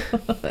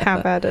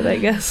have at it, I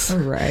guess.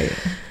 Right.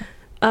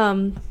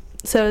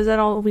 So is that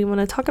all we want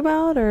to talk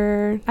about,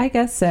 or? I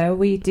guess so.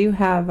 We do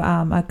have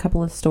a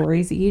couple of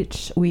stories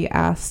each. We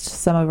asked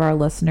some of our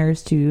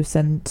listeners to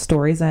send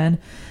stories in.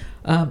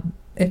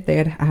 If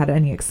they had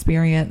any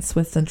experience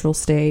with Central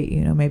State,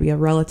 maybe a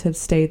relative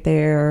stayed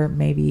there,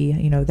 maybe,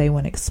 they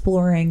went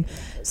exploring.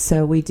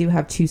 So we do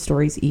have 2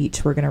 stories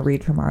each we're going to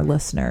read from our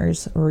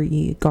listeners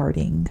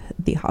regarding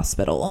the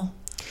hospital.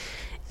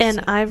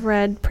 And I've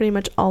read pretty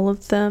much all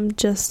of them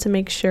just to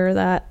make sure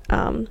that,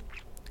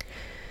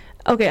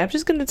 okay, I'm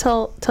just going to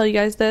tell you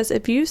guys this.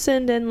 If you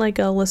send in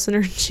a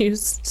listener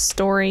choose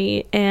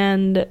story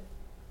and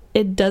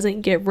it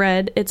doesn't get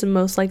read, it's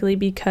most likely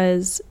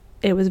because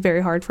it was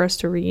very hard for us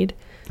to read,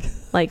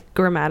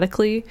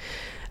 grammatically.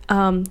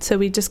 So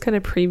we just kind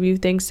of preview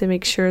things to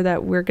make sure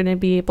that we're going to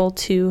be able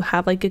to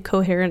have a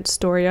coherent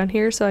story on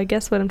here. So I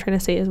guess what I'm trying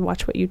to say is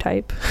watch what you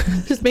type.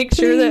 Just make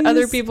sure that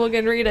other people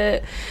can read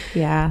it.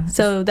 Yeah.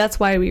 So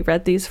that's why we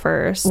read these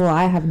first. Well,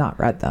 I have not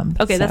read them.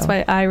 Okay, so. That's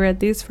why I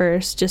read these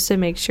first, just to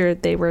make sure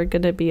they were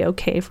going to be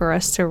okay for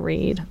us to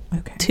read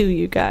to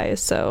you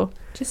guys. So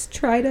just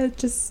try to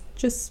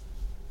just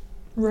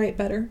write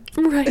better.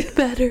 Write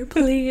better,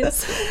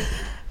 please.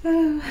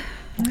 All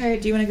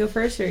right, do you want to go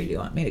first or do you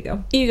want me to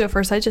go? You go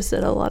first. I just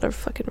did a lot of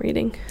fucking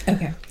reading.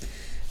 Okay.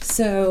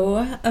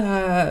 So,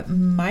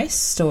 my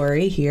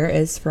story here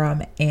is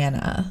from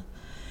Anna.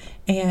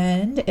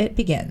 And it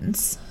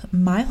begins.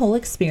 My whole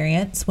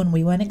experience when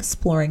we went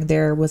exploring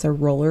there was a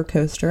roller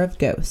coaster of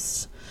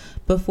ghosts.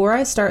 Before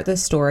I start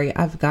this story,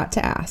 I've got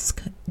to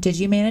ask, did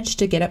you manage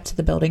to get up to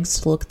the buildings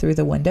to look through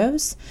the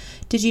windows?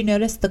 Did you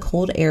notice the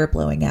cold air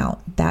blowing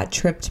out? That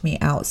tripped me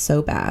out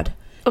so bad.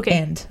 Okay.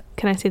 And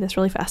can I say this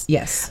really fast?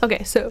 Yes.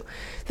 Okay, so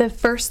the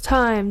first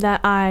time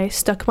that I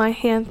stuck my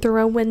hand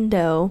through a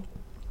window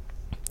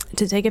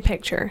to take a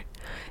picture,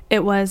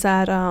 it was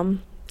at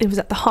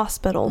the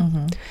hospital.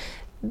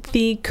 Mm-hmm.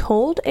 The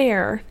cold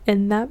air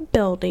in that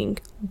building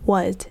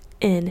was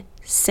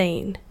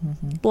insane.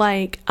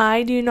 Mm-hmm.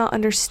 I do not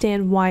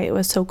understand why it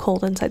was so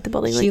cold inside the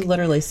building. She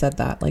literally said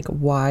that.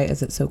 Why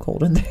is it so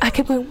cold in there? I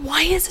kept going,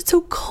 why is it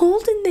so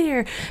cold in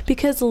there?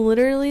 Because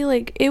literally,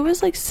 it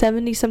was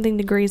 70 something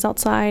degrees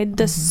outside.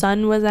 The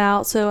sun was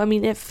out. So,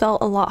 it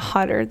felt a lot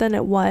hotter than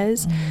it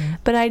was. Mm-hmm.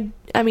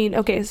 But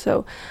okay,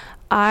 so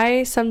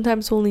I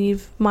sometimes will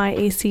leave my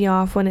AC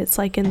off when it's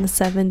like in the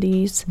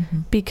 70s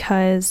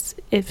because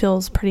it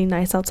feels pretty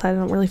nice outside. I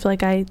don't really feel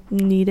like I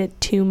need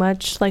it too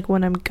much like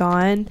when I'm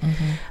gone.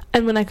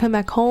 And when I come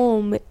back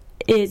home,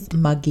 it's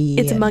muggy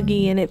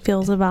and it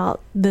feels about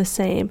the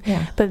same.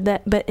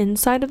 But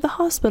inside of the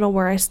hospital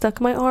where I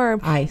stuck my arm,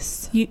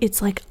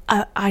 it's like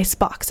a ice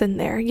box in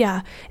there.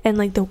 And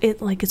like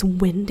it like is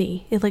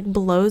windy, it like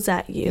blows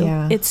at you.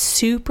 It's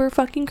super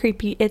fucking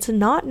creepy. It's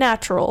not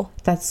natural.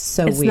 That's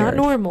so weird. It's not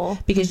normal,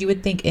 because you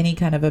would think any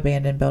kind of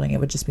abandoned building,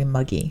 it would just be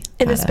muggy,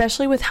 and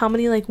especially with how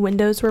many like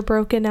windows were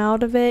broken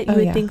out of it, you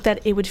would think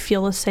that it would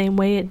feel the same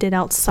way it did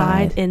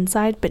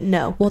inside, but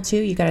no. Well,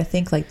 too, you got to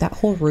think like that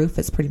whole roof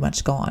is pretty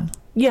much gone.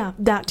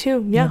 That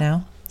too. You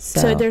know,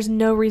 so there's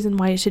no reason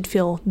why it should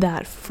feel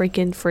that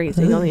freaking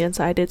freezing on the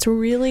inside. It's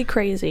really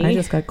crazy. I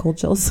just got cold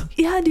chills.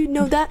 Yeah, dude.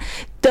 No, that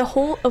the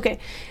whole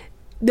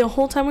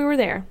time we were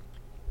there,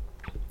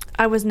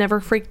 I was never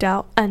freaked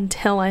out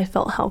until I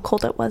felt how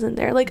cold it was in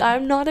there. Like,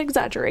 I'm not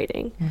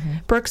exaggerating.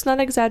 Brooke's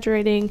not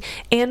exaggerating.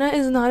 Anna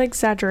is not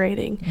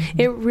exaggerating.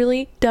 It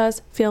really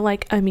does feel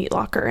like a meat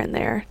locker in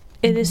there.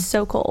 It is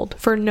so cold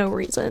for no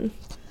reason.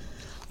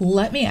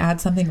 Let me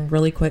add something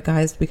really quick,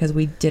 guys, because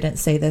we didn't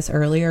say this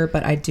earlier,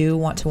 but I do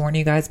want to warn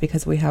you guys,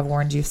 because we have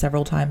warned you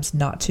several times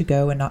not to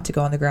go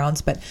on the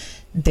grounds, but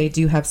they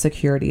do have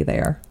security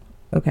there.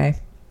 Okay.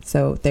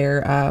 So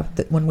there,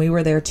 when we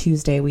were there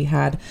Tuesday, we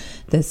had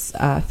this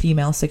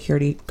female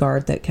security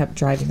guard that kept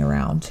driving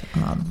around.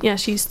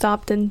 She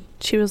stopped and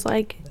she was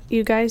like,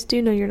 "You guys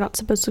do know you're not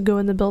supposed to go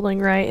in the building,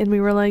 right?" And we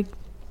were like,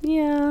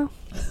 "Yeah,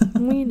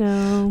 we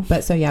know."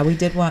 But so we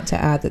did want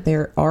to add that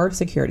there are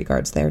security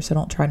guards there, so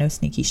don't try no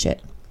sneaky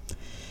shit.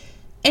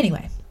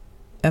 Anyway,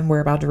 and we're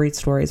about to read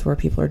stories where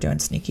people are doing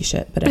sneaky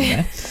shit, but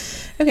anyway.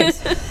 Okay,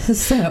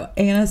 so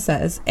Anna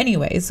says,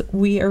 anyways,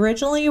 we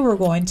originally were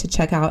going to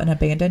check out an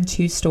abandoned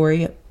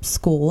 2-story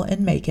school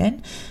in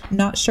Macon.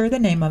 Not sure the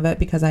name of it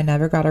because I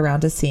never got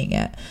around to seeing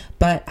it,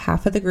 but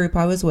half of the group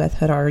I was with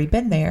had already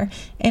been there,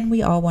 and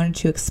we all wanted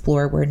to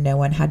explore where no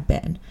one had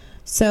been.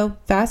 So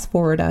fast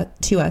forward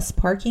to us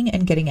parking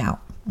and getting out.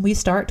 We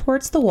start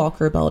towards the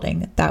Walker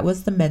building. That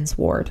was the men's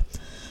ward.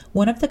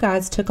 One of the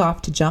guys took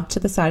off to jump to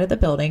the side of the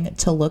building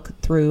to look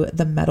through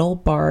the metal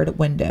barred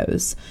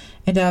windows.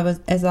 And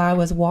as I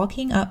was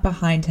walking up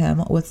behind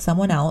him with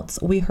someone else,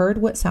 we heard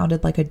what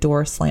sounded like a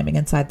door slamming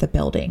inside the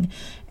building.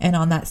 And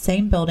on that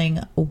same building,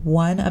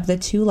 one of the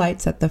 2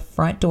 lights at the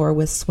front door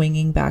was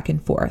swinging back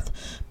and forth.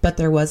 But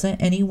there wasn't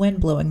any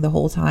wind blowing the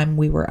whole time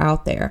we were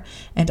out there.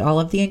 And all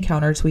of the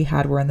encounters we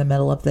had were in the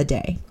middle of the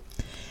day.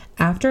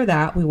 After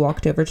that, we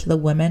walked over to the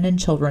women and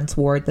children's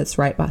ward that's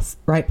right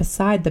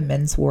beside the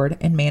men's ward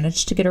and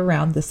managed to get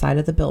around the side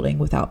of the building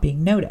without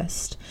being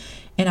noticed.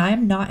 And I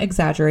am not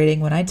exaggerating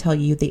when I tell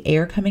you the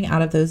air coming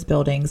out of those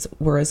buildings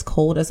were as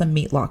cold as a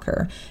meat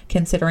locker,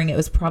 considering it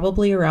was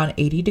probably around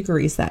 80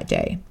 degrees that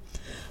day.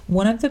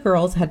 One of the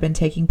girls had been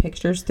taking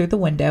pictures through the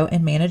window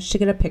and managed to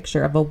get a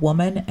picture of a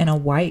woman in a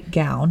white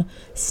gown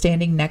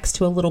standing next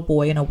to a little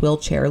boy in a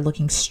wheelchair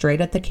looking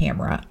straight at the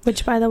camera.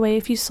 Which, by the way,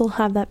 if you still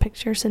have that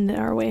picture, send it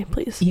our way,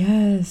 please.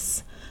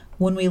 Yes.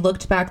 When we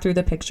looked back through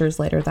the pictures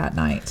later that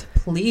night,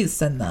 please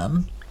send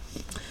them.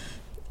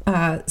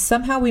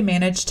 Somehow we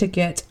managed to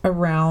get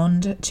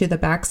around to the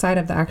backside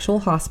of the actual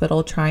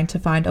hospital, trying to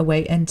find a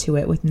way into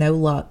it with no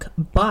luck.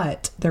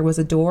 But there was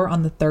a door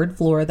on the 3rd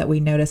floor that we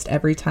noticed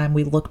every time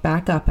we looked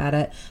back up at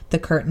it, the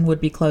curtain would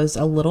be closed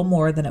a little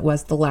more than it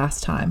was the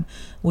last time.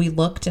 We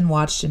looked and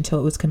watched until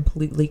it was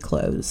completely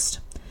closed.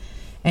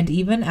 And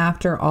even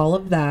after all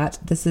of that,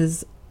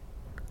 this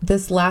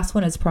last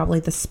one is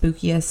probably the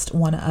spookiest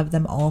one of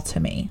them all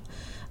to me.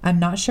 I'm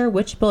not sure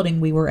which building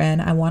we were in.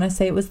 I want to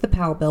say it was the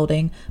Powell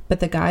building, but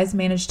the guys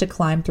managed to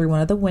climb through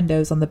one of the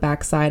windows on the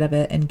back side of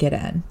it and get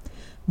in.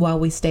 While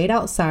we stayed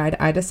outside,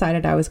 I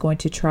decided I was going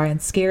to try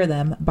and scare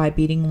them by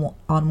beating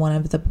on one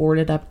of the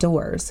boarded up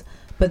doors.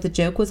 But the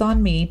joke was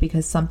on me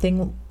because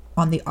something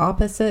on the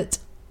opposite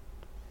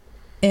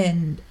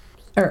end,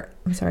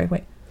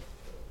 something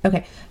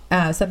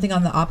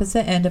on the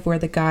opposite end of where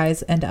the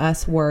guys and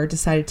us were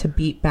decided to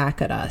beat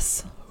back at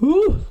us.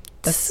 Ooh,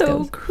 that's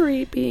so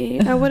creepy.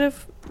 I would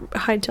have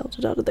hightailed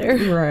it out of there.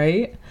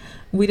 Right.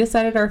 We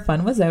decided our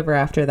fun was over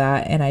after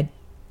that,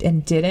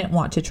 and didn't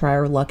want to try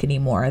our luck any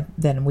more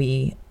than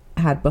we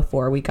had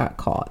before we got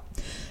caught.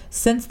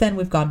 Since then,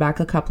 we've gone back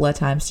a couple of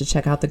times to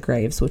check out the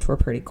graves, which were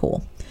pretty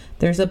cool.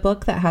 There's a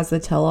book that has the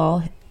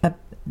tell-all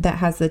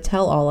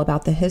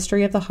about the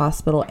history of the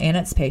hospital and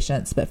its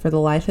patients, but for the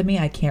life of me,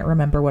 I can't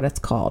remember what it's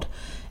called.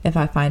 If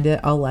I find it,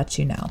 I'll let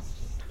you know.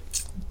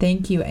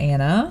 Thank you,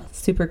 Anna.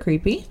 Super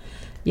creepy.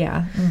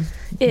 Yeah.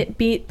 It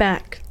beat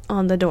back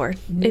on the door.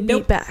 It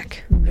beat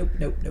back. Nope.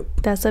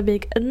 That's a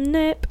big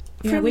nip.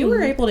 Yeah, we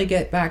were able to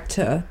get back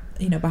to,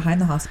 behind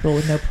the hospital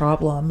with no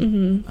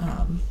problem.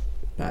 Mm-hmm.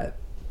 But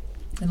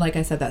like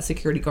I said, that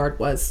security guard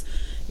was,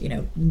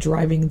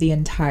 driving the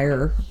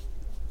entire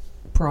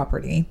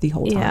property the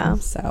whole time. Yeah.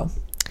 So.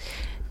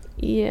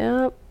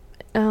 Yeah.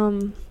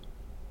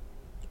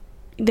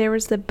 There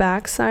was the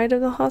back side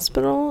of the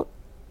hospital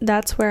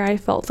that's where I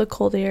felt the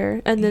cold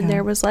air. And then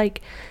there was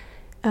like,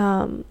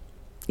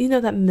 you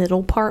know, that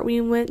middle part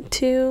we went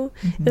to,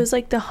 it was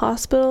like the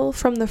hospital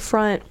from the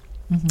front.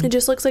 It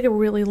just looks like a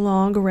really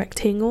long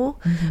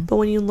rectangle, but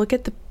when you look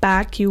at the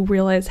back, you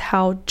realize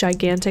how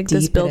gigantic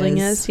this building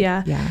is.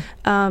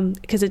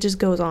 Because it just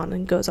goes on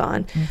and goes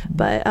on.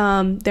 But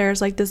there's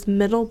like this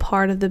middle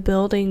part of the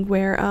building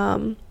where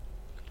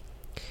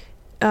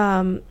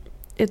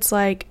it's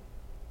like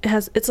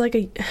it's like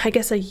a, I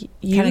guess, a U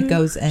kind of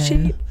goes in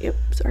shape.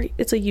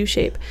 It's a U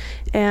shape,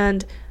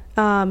 and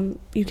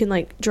you can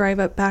like drive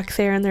up back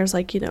there, and there's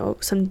like, you know,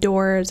 some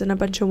doors and a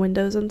bunch of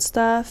windows and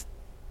stuff.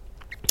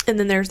 And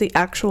then there's the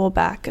actual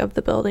back of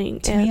the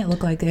building. To me, it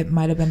looked like it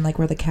might have been like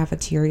where the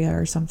cafeteria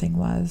or something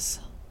was.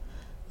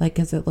 Like,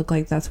 because it looked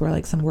like that's where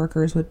like some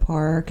workers would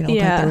park. And it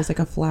looked like there was like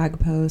a flag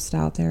post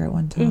out there at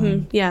one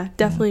time. Yeah,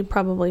 definitely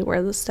probably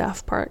where the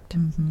staff parked.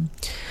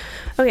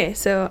 Okay,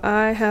 so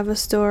I have a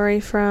story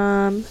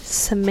from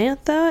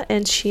Samantha,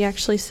 and she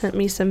actually sent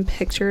me some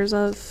pictures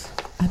of...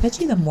 I bet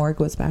you the morgue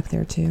was back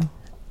there too.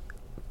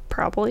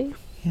 Probably.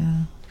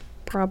 Yeah.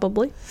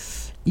 Probably.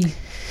 I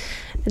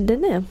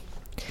don't know.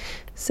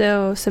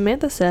 So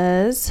Samantha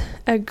says,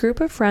 a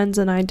group of friends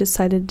and I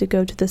decided to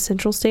go to the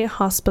Central State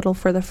Hospital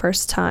for the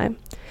first time.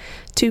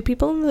 2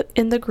 people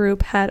in the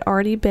group had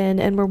already been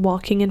and were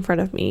walking in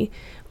front of me.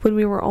 When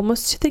we were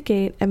almost to the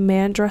gate, a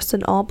man dressed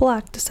in all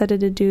black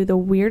decided to do the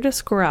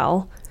weirdest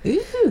growl.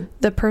 Ooh.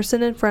 The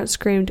person in front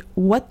screamed,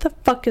 "What the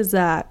fuck is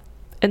that?"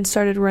 and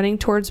started running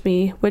towards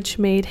me, which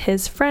made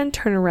his friend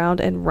turn around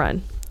and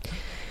run.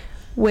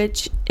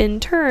 Which, in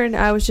turn,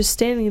 I was just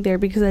standing there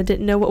because I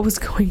didn't know what was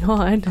going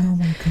on. Oh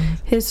my God.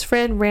 His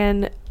friend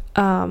ran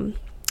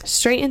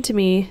straight into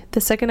me.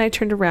 The second I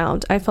turned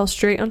around, I fell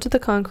straight onto the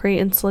concrete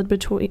and slid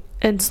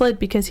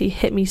because he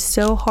hit me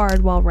so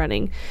hard while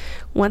running.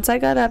 Once I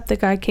got up, the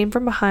guy came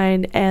from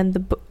behind, and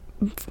the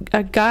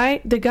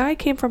guy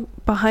came from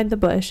behind the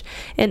bush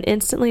and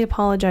instantly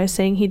apologized,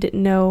 saying he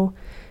didn't know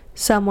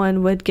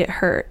someone would get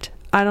hurt.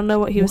 I don't know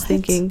what he was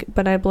thinking,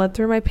 but I bled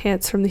through my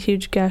pants from the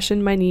huge gash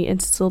in my knee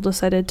and still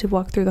decided to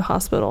walk through the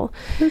hospital.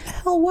 Who the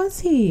hell was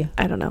he?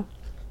 I don't know.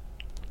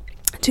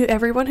 To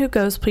everyone who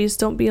goes, please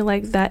don't be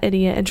like that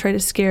idiot and try to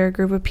scare a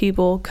group of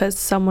people because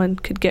someone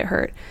could get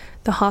hurt.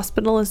 The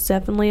hospital is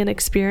definitely an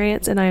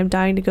experience, and I am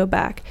dying to go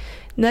back.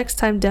 Next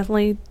time,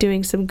 definitely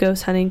doing some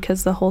ghost hunting,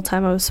 because the whole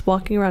time I was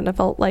walking around, I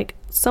felt like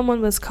someone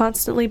was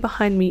constantly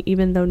behind me,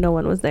 even though no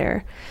one was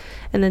there.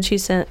 And then she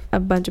sent a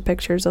bunch of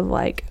pictures of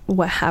like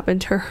what happened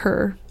to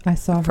her. I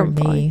saw her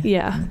knee.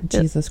 Yeah.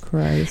 Jesus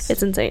Christ.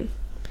 It's insane.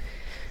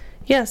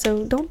 Yeah,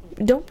 so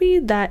don't be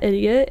that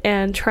idiot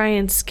and try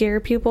and scare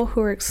people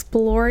who are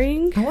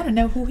exploring. I want to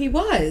know who he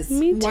was.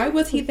 Me too. Why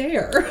was he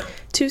there?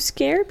 To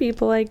scare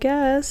people, I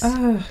guess.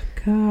 Oh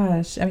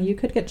gosh. I mean, you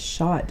could get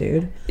shot,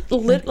 dude.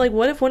 Like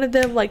what if one of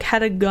them like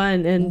had a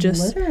gun and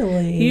just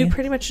literally you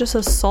pretty much just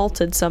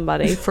assaulted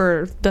somebody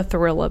for the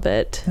thrill of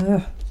it.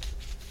 Ugh.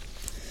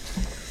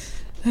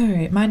 All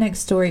right, my next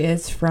story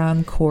is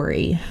from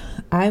Corey.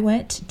 I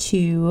went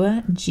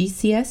to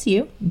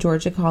GCSU,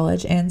 Georgia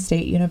College, and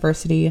State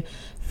University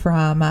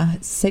from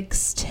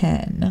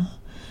 610.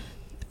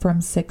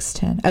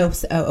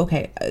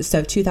 Okay.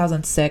 So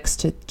 2006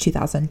 to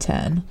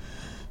 2010.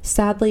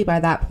 Sadly, by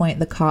that point,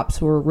 the cops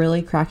were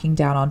really cracking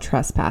down on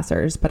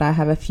trespassers, but I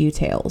have a few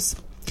tales.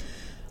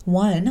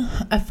 One,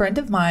 a friend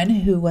of mine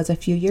who was a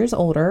few years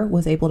older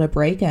was able to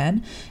break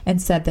in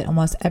and said that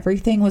almost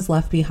everything was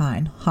left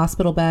behind.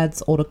 Hospital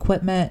beds, old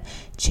equipment,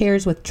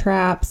 chairs with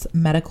traps,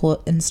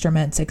 medical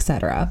instruments,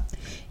 etc.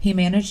 He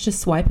managed to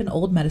swipe an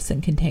old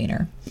medicine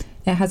container.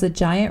 It has a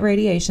giant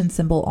radiation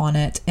symbol on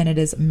it, and it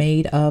is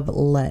made of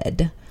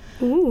lead.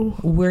 Ooh.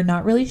 We're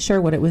not really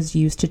sure what it was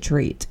used to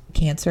treat.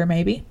 Cancer,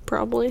 maybe?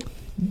 Probably.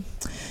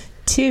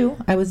 2,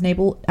 I was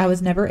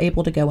never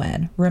able to go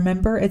in.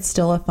 Remember, it's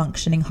still a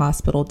functioning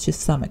hospital to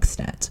some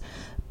extent,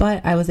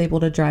 but I was able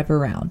to drive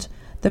around.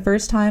 The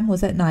first time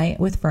was at night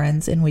with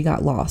friends, and we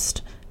got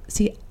lost.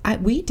 See,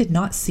 we did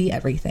not see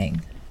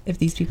everything if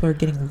these people are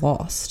getting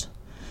lost.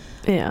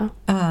 Yeah.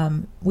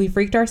 We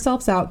freaked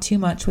ourselves out too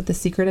much with the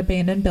secret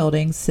abandoned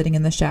buildings sitting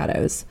in the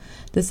shadows.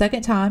 The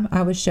second time,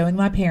 I was showing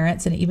my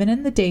parents, and even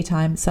in the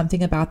daytime,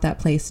 something about that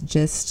place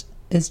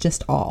is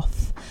just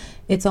off.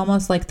 It's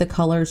almost like the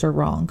colors are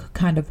wrong,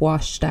 kind of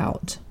washed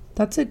out.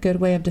 That's a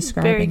good way of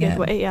describing it. Very good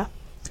way, yeah.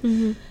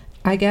 Mm-hmm.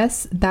 I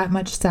guess that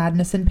much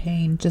sadness and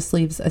pain just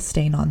leaves a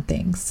stain on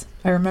things.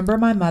 I remember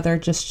my mother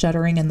just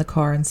shuddering in the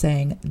car and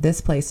saying,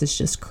 "This place is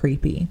just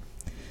creepy."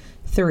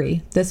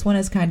 3, this one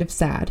is kind of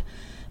sad.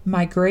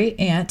 My great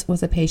aunt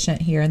was a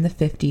patient here in the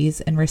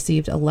 50s and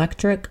received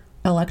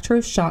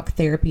electroshock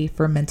therapy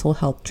for mental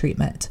health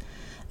treatment.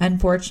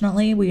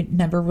 Unfortunately, we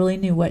never really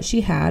knew what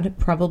she had,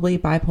 probably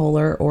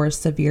bipolar or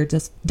severe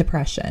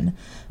depression.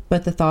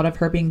 But the thought of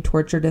her being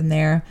tortured in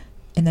there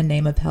in the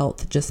name of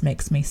health just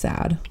makes me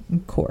sad.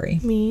 Corey.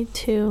 Me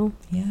too.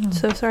 Yeah.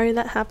 So sorry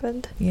that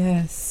happened.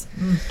 Yes.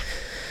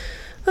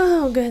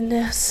 Oh,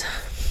 goodness.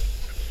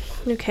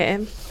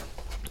 Okay.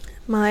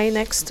 My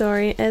next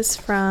story is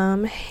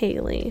from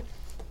Haley.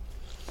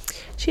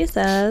 She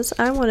says,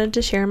 I wanted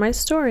to share my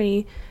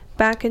story.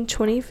 Back in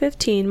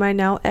 2015, my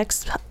now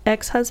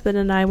ex-husband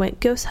and I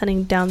went ghost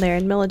hunting down there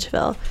in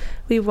Milledgeville.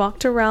 We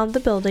walked around the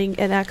building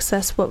and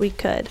accessed what we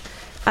could.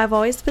 I've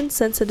always been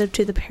sensitive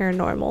to the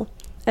paranormal.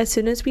 As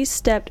soon as we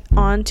stepped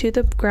onto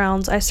the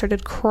grounds, I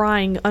started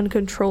crying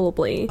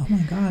uncontrollably. Oh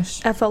my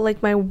gosh. I felt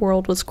like my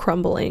world was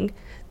crumbling.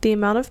 The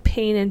amount of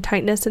pain and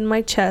tightness in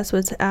my chest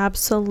was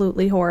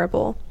absolutely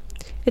horrible.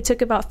 It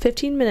took about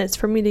 15 minutes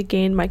for me to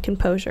gain my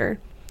composure.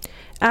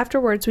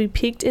 Afterwards, we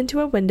peeked into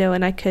a window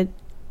and I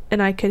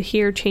could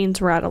hear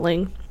chains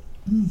rattling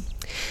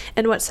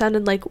and what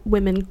sounded like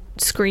women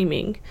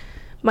screaming.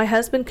 My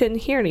husband couldn't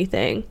hear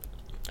anything.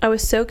 I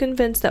was so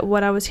convinced that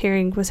what I was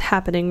hearing was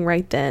happening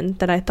right then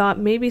that I thought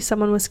maybe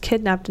someone was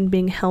kidnapped and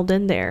being held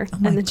in there. Oh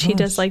and then gosh. she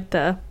does like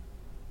the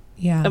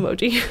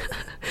emoji.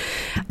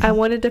 I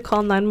wanted to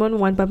call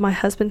 911, but my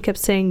husband kept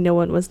saying no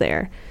one was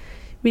there.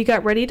 We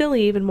got ready to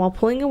leave, and while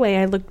pulling away,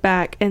 I looked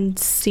back and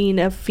seen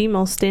a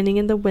female standing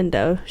in the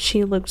window.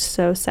 She looked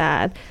so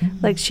sad,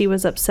 like she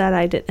was upset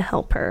I didn't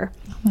help her.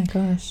 Oh my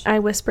gosh. I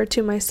whispered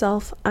to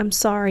myself, I'm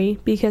sorry,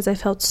 because I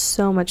felt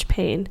so much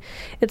pain.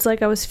 It's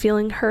like I was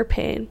feeling her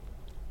pain.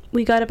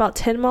 We got about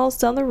 10 miles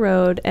down the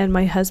road, and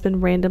my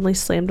husband randomly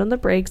slammed on the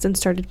brakes and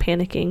started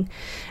panicking.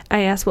 I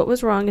asked what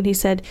was wrong, and he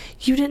said,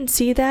 You didn't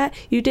see that?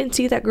 You didn't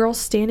see that girl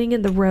standing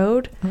in the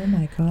road? Oh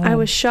my God. I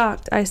was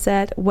shocked. I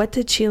said, What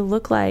did she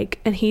look like?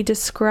 And he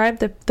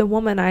described the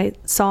woman I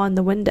saw in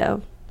the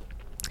window.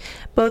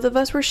 Both of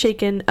us were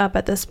shaken up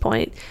at this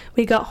point.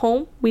 We got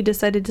home. We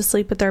decided to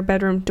sleep with our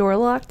bedroom door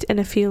locked and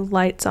a few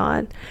lights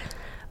on.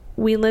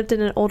 We lived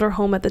in an older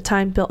home at the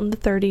time, built in the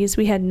 30s.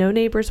 We had no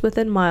neighbors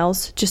within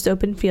miles, just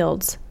open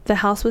fields. The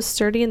house was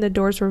sturdy and the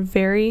doors were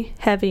very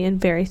heavy and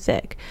very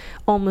thick,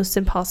 almost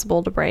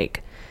impossible to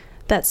break.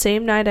 That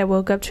same night, I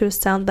woke up to a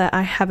sound that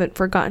I haven't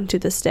forgotten to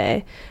this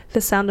day.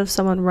 The sound of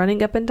someone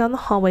running up and down the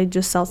hallway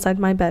just outside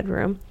my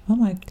bedroom. Oh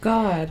my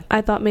God.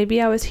 I thought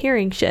maybe I was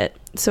hearing shit,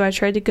 so I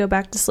tried to go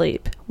back to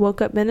sleep.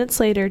 Woke up minutes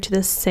later to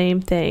the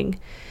same thing.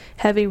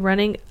 Heavy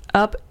running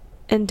up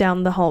and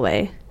down the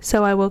hallway.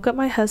 So I woke up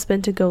my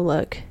husband to go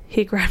look.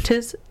 He grabbed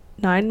his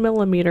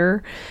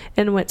 9mm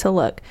and went to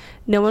look.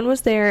 No one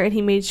was there, and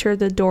he made sure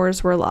the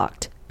doors were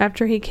locked.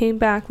 After he came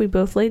back, we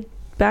both laid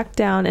back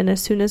down, and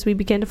as soon as we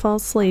began to fall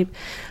asleep,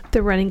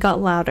 the running got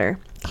louder.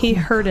 He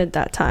heard it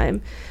that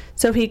time.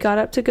 So he got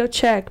up to go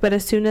check, but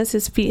as soon as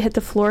his feet hit the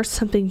floor,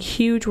 something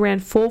huge ran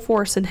full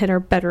force and hit our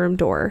bedroom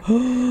door.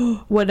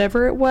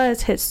 Whatever it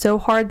was hit so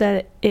hard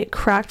that it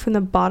cracked from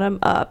the bottom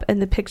up,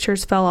 and the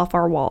pictures fell off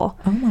our wall.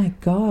 Oh my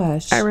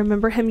gosh. I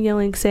remember him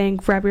yelling, saying,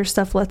 Grab your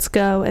stuff, let's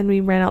go, and we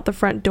ran out the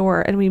front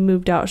door, and we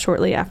moved out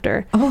shortly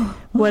after.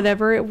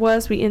 Whatever it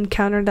was we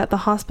encountered at the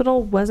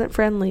hospital wasn't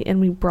friendly, and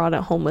we brought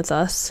it home with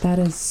us. That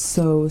is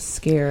so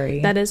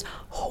scary. That is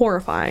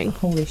horrifying.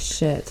 Holy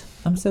shit.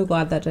 I'm so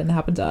glad that didn't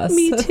happen to us.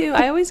 Me too.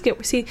 I always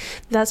see,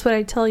 that's what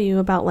I tell you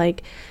about,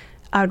 like,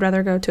 I would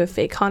rather go to a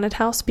fake haunted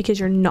house because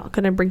you're not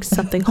going to bring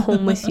something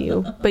home with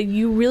you. But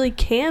you really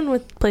can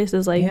with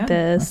places like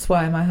this. That's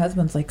why my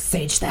husband's like,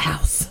 sage the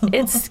house.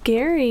 It's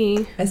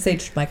scary. I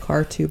saged my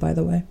car too, by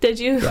the way. Did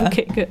you? Yeah.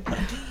 Okay, good.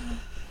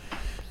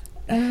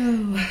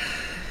 Oh,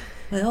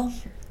 well,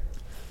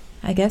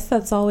 I guess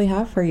that's all we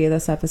have for you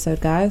this episode,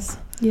 guys.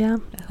 Yeah.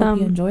 I hope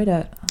you enjoyed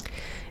it.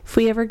 If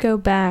we ever go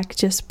back,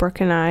 just Brooke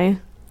and I,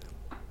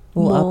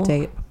 We'll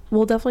update.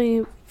 We'll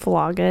definitely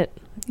vlog it.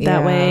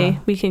 That way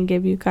we can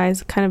give you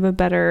guys kind of a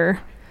better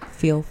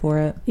feel for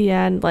it.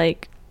 Yeah, and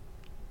like,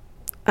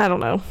 I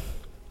don't know.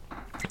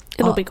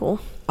 It'll be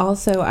cool.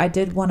 Also, I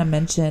did want to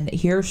mention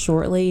here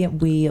shortly,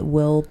 we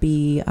will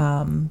be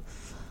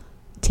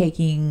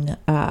taking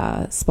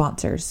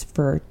sponsors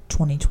for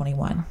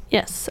 2021.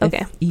 Yes.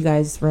 Okay. If you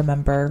guys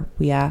remember,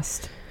 we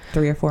asked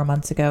 3 or 4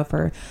 months ago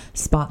for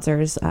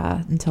sponsors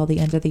until the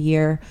end of the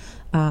year.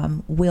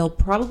 We'll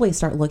probably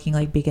start looking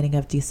like beginning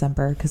of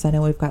December, because I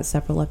know we've got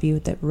several of you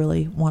that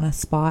really want a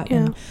spot,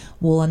 and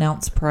we'll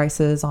announce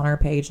prices on our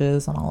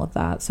pages and all of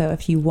that. So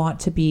if you want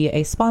to be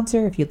a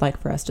sponsor, if you'd like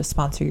for us to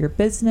sponsor your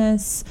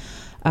business,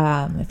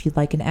 if you'd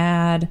like an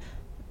ad,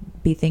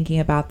 be thinking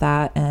about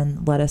that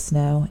and let us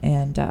know,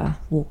 and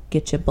we'll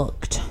get you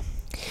booked.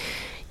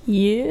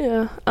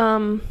 Yeah.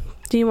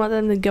 Do you want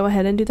them to go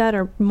ahead and do that,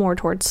 or more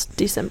towards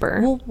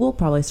December? We'll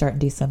probably start in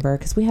December,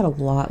 because we had a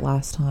lot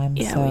last time.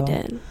 Yeah, so, we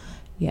did.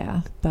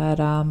 Yeah, but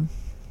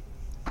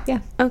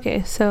yeah.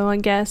 Okay, so I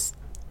guess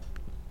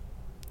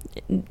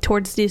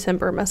towards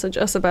December, message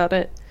us about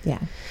it. Yeah.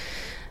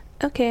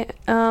 Okay.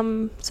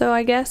 So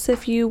I guess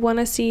if you want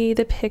to see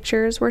the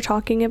pictures we're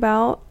talking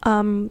about,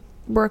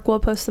 Brooke will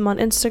post them on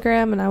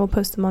Instagram, and I will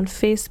post them on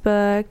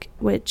Facebook,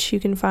 which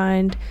you can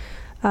find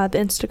the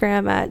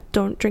Instagram at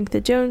Don't Drink the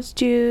Jones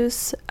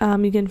Juice.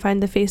 You can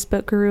find the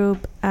Facebook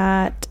group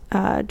at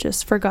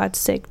just for God's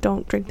sake,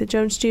 Don't Drink the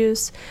Jones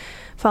Juice.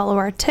 Follow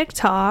our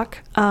TikTok,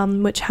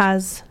 which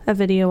has a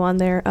video on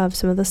there of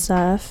some of the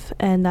stuff,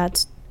 and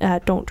that's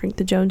at Don't Drink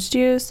the Jones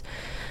Juice.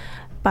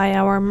 buy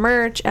our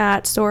merch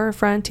at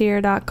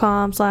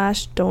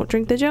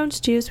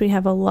storefrontier.com/don'tdrinkthejonesjuice. We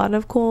have a lot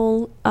of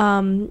cool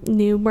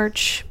new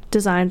merch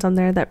designs on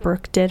there that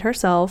Brooke did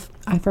herself.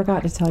 I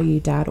forgot to tell you,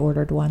 Dad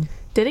ordered one.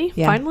 Did he?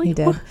 Yeah, Finally? he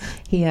did.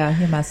 He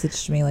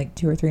messaged me like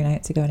 2 or 3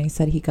 nights ago, and he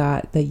said he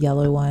got the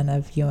yellow one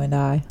of you and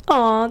I.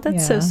 Aw,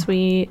 that's so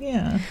sweet.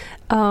 Yeah.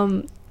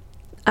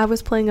 I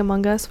was playing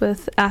Among Us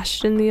with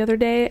Ashton the other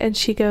day, and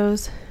she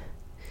goes,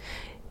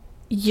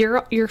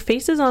 your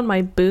face is on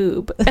my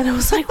boob. And I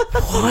was like,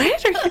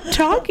 what are you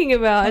talking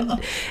about?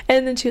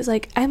 And then she was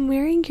like, I'm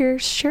wearing your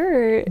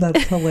shirt.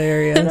 That's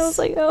hilarious. And I was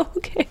like, oh,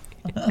 okay.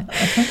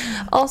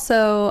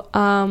 Also,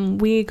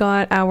 we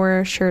got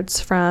our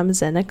shirts from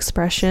Zen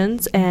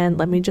Expressions, and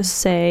let me just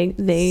say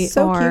they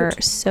are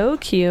so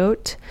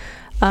cute.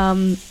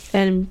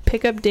 And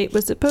pickup date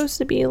was supposed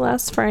to be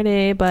last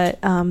Friday, but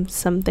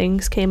some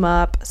things came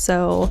up,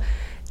 so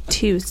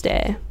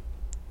Tuesday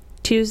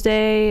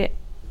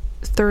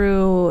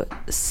through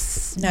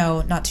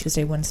no, not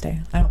Tuesday,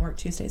 Wednesday. I don't work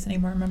Tuesdays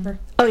anymore, remember?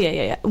 Oh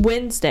yeah,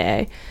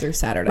 Wednesday through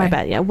Saturday. My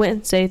bad. Yeah,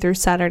 Wednesday through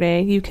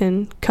Saturday. You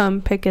can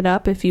come pick it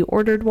up if you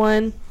ordered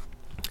one.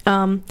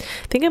 I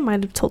think I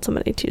might have told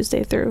somebody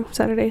Tuesday through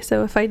Saturday,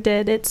 so if I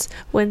did, it's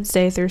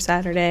Wednesday through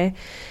Saturday.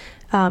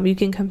 You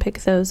can come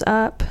pick those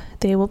up.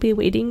 They will be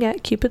waiting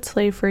at Cupid's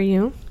Sleigh for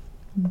you.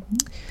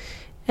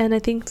 And I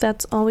think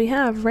that's all we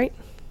have, right?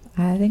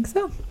 I think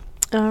so.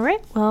 All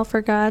right. Well,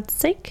 for God's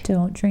sake,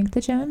 don't drink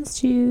the Jones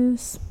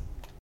juice.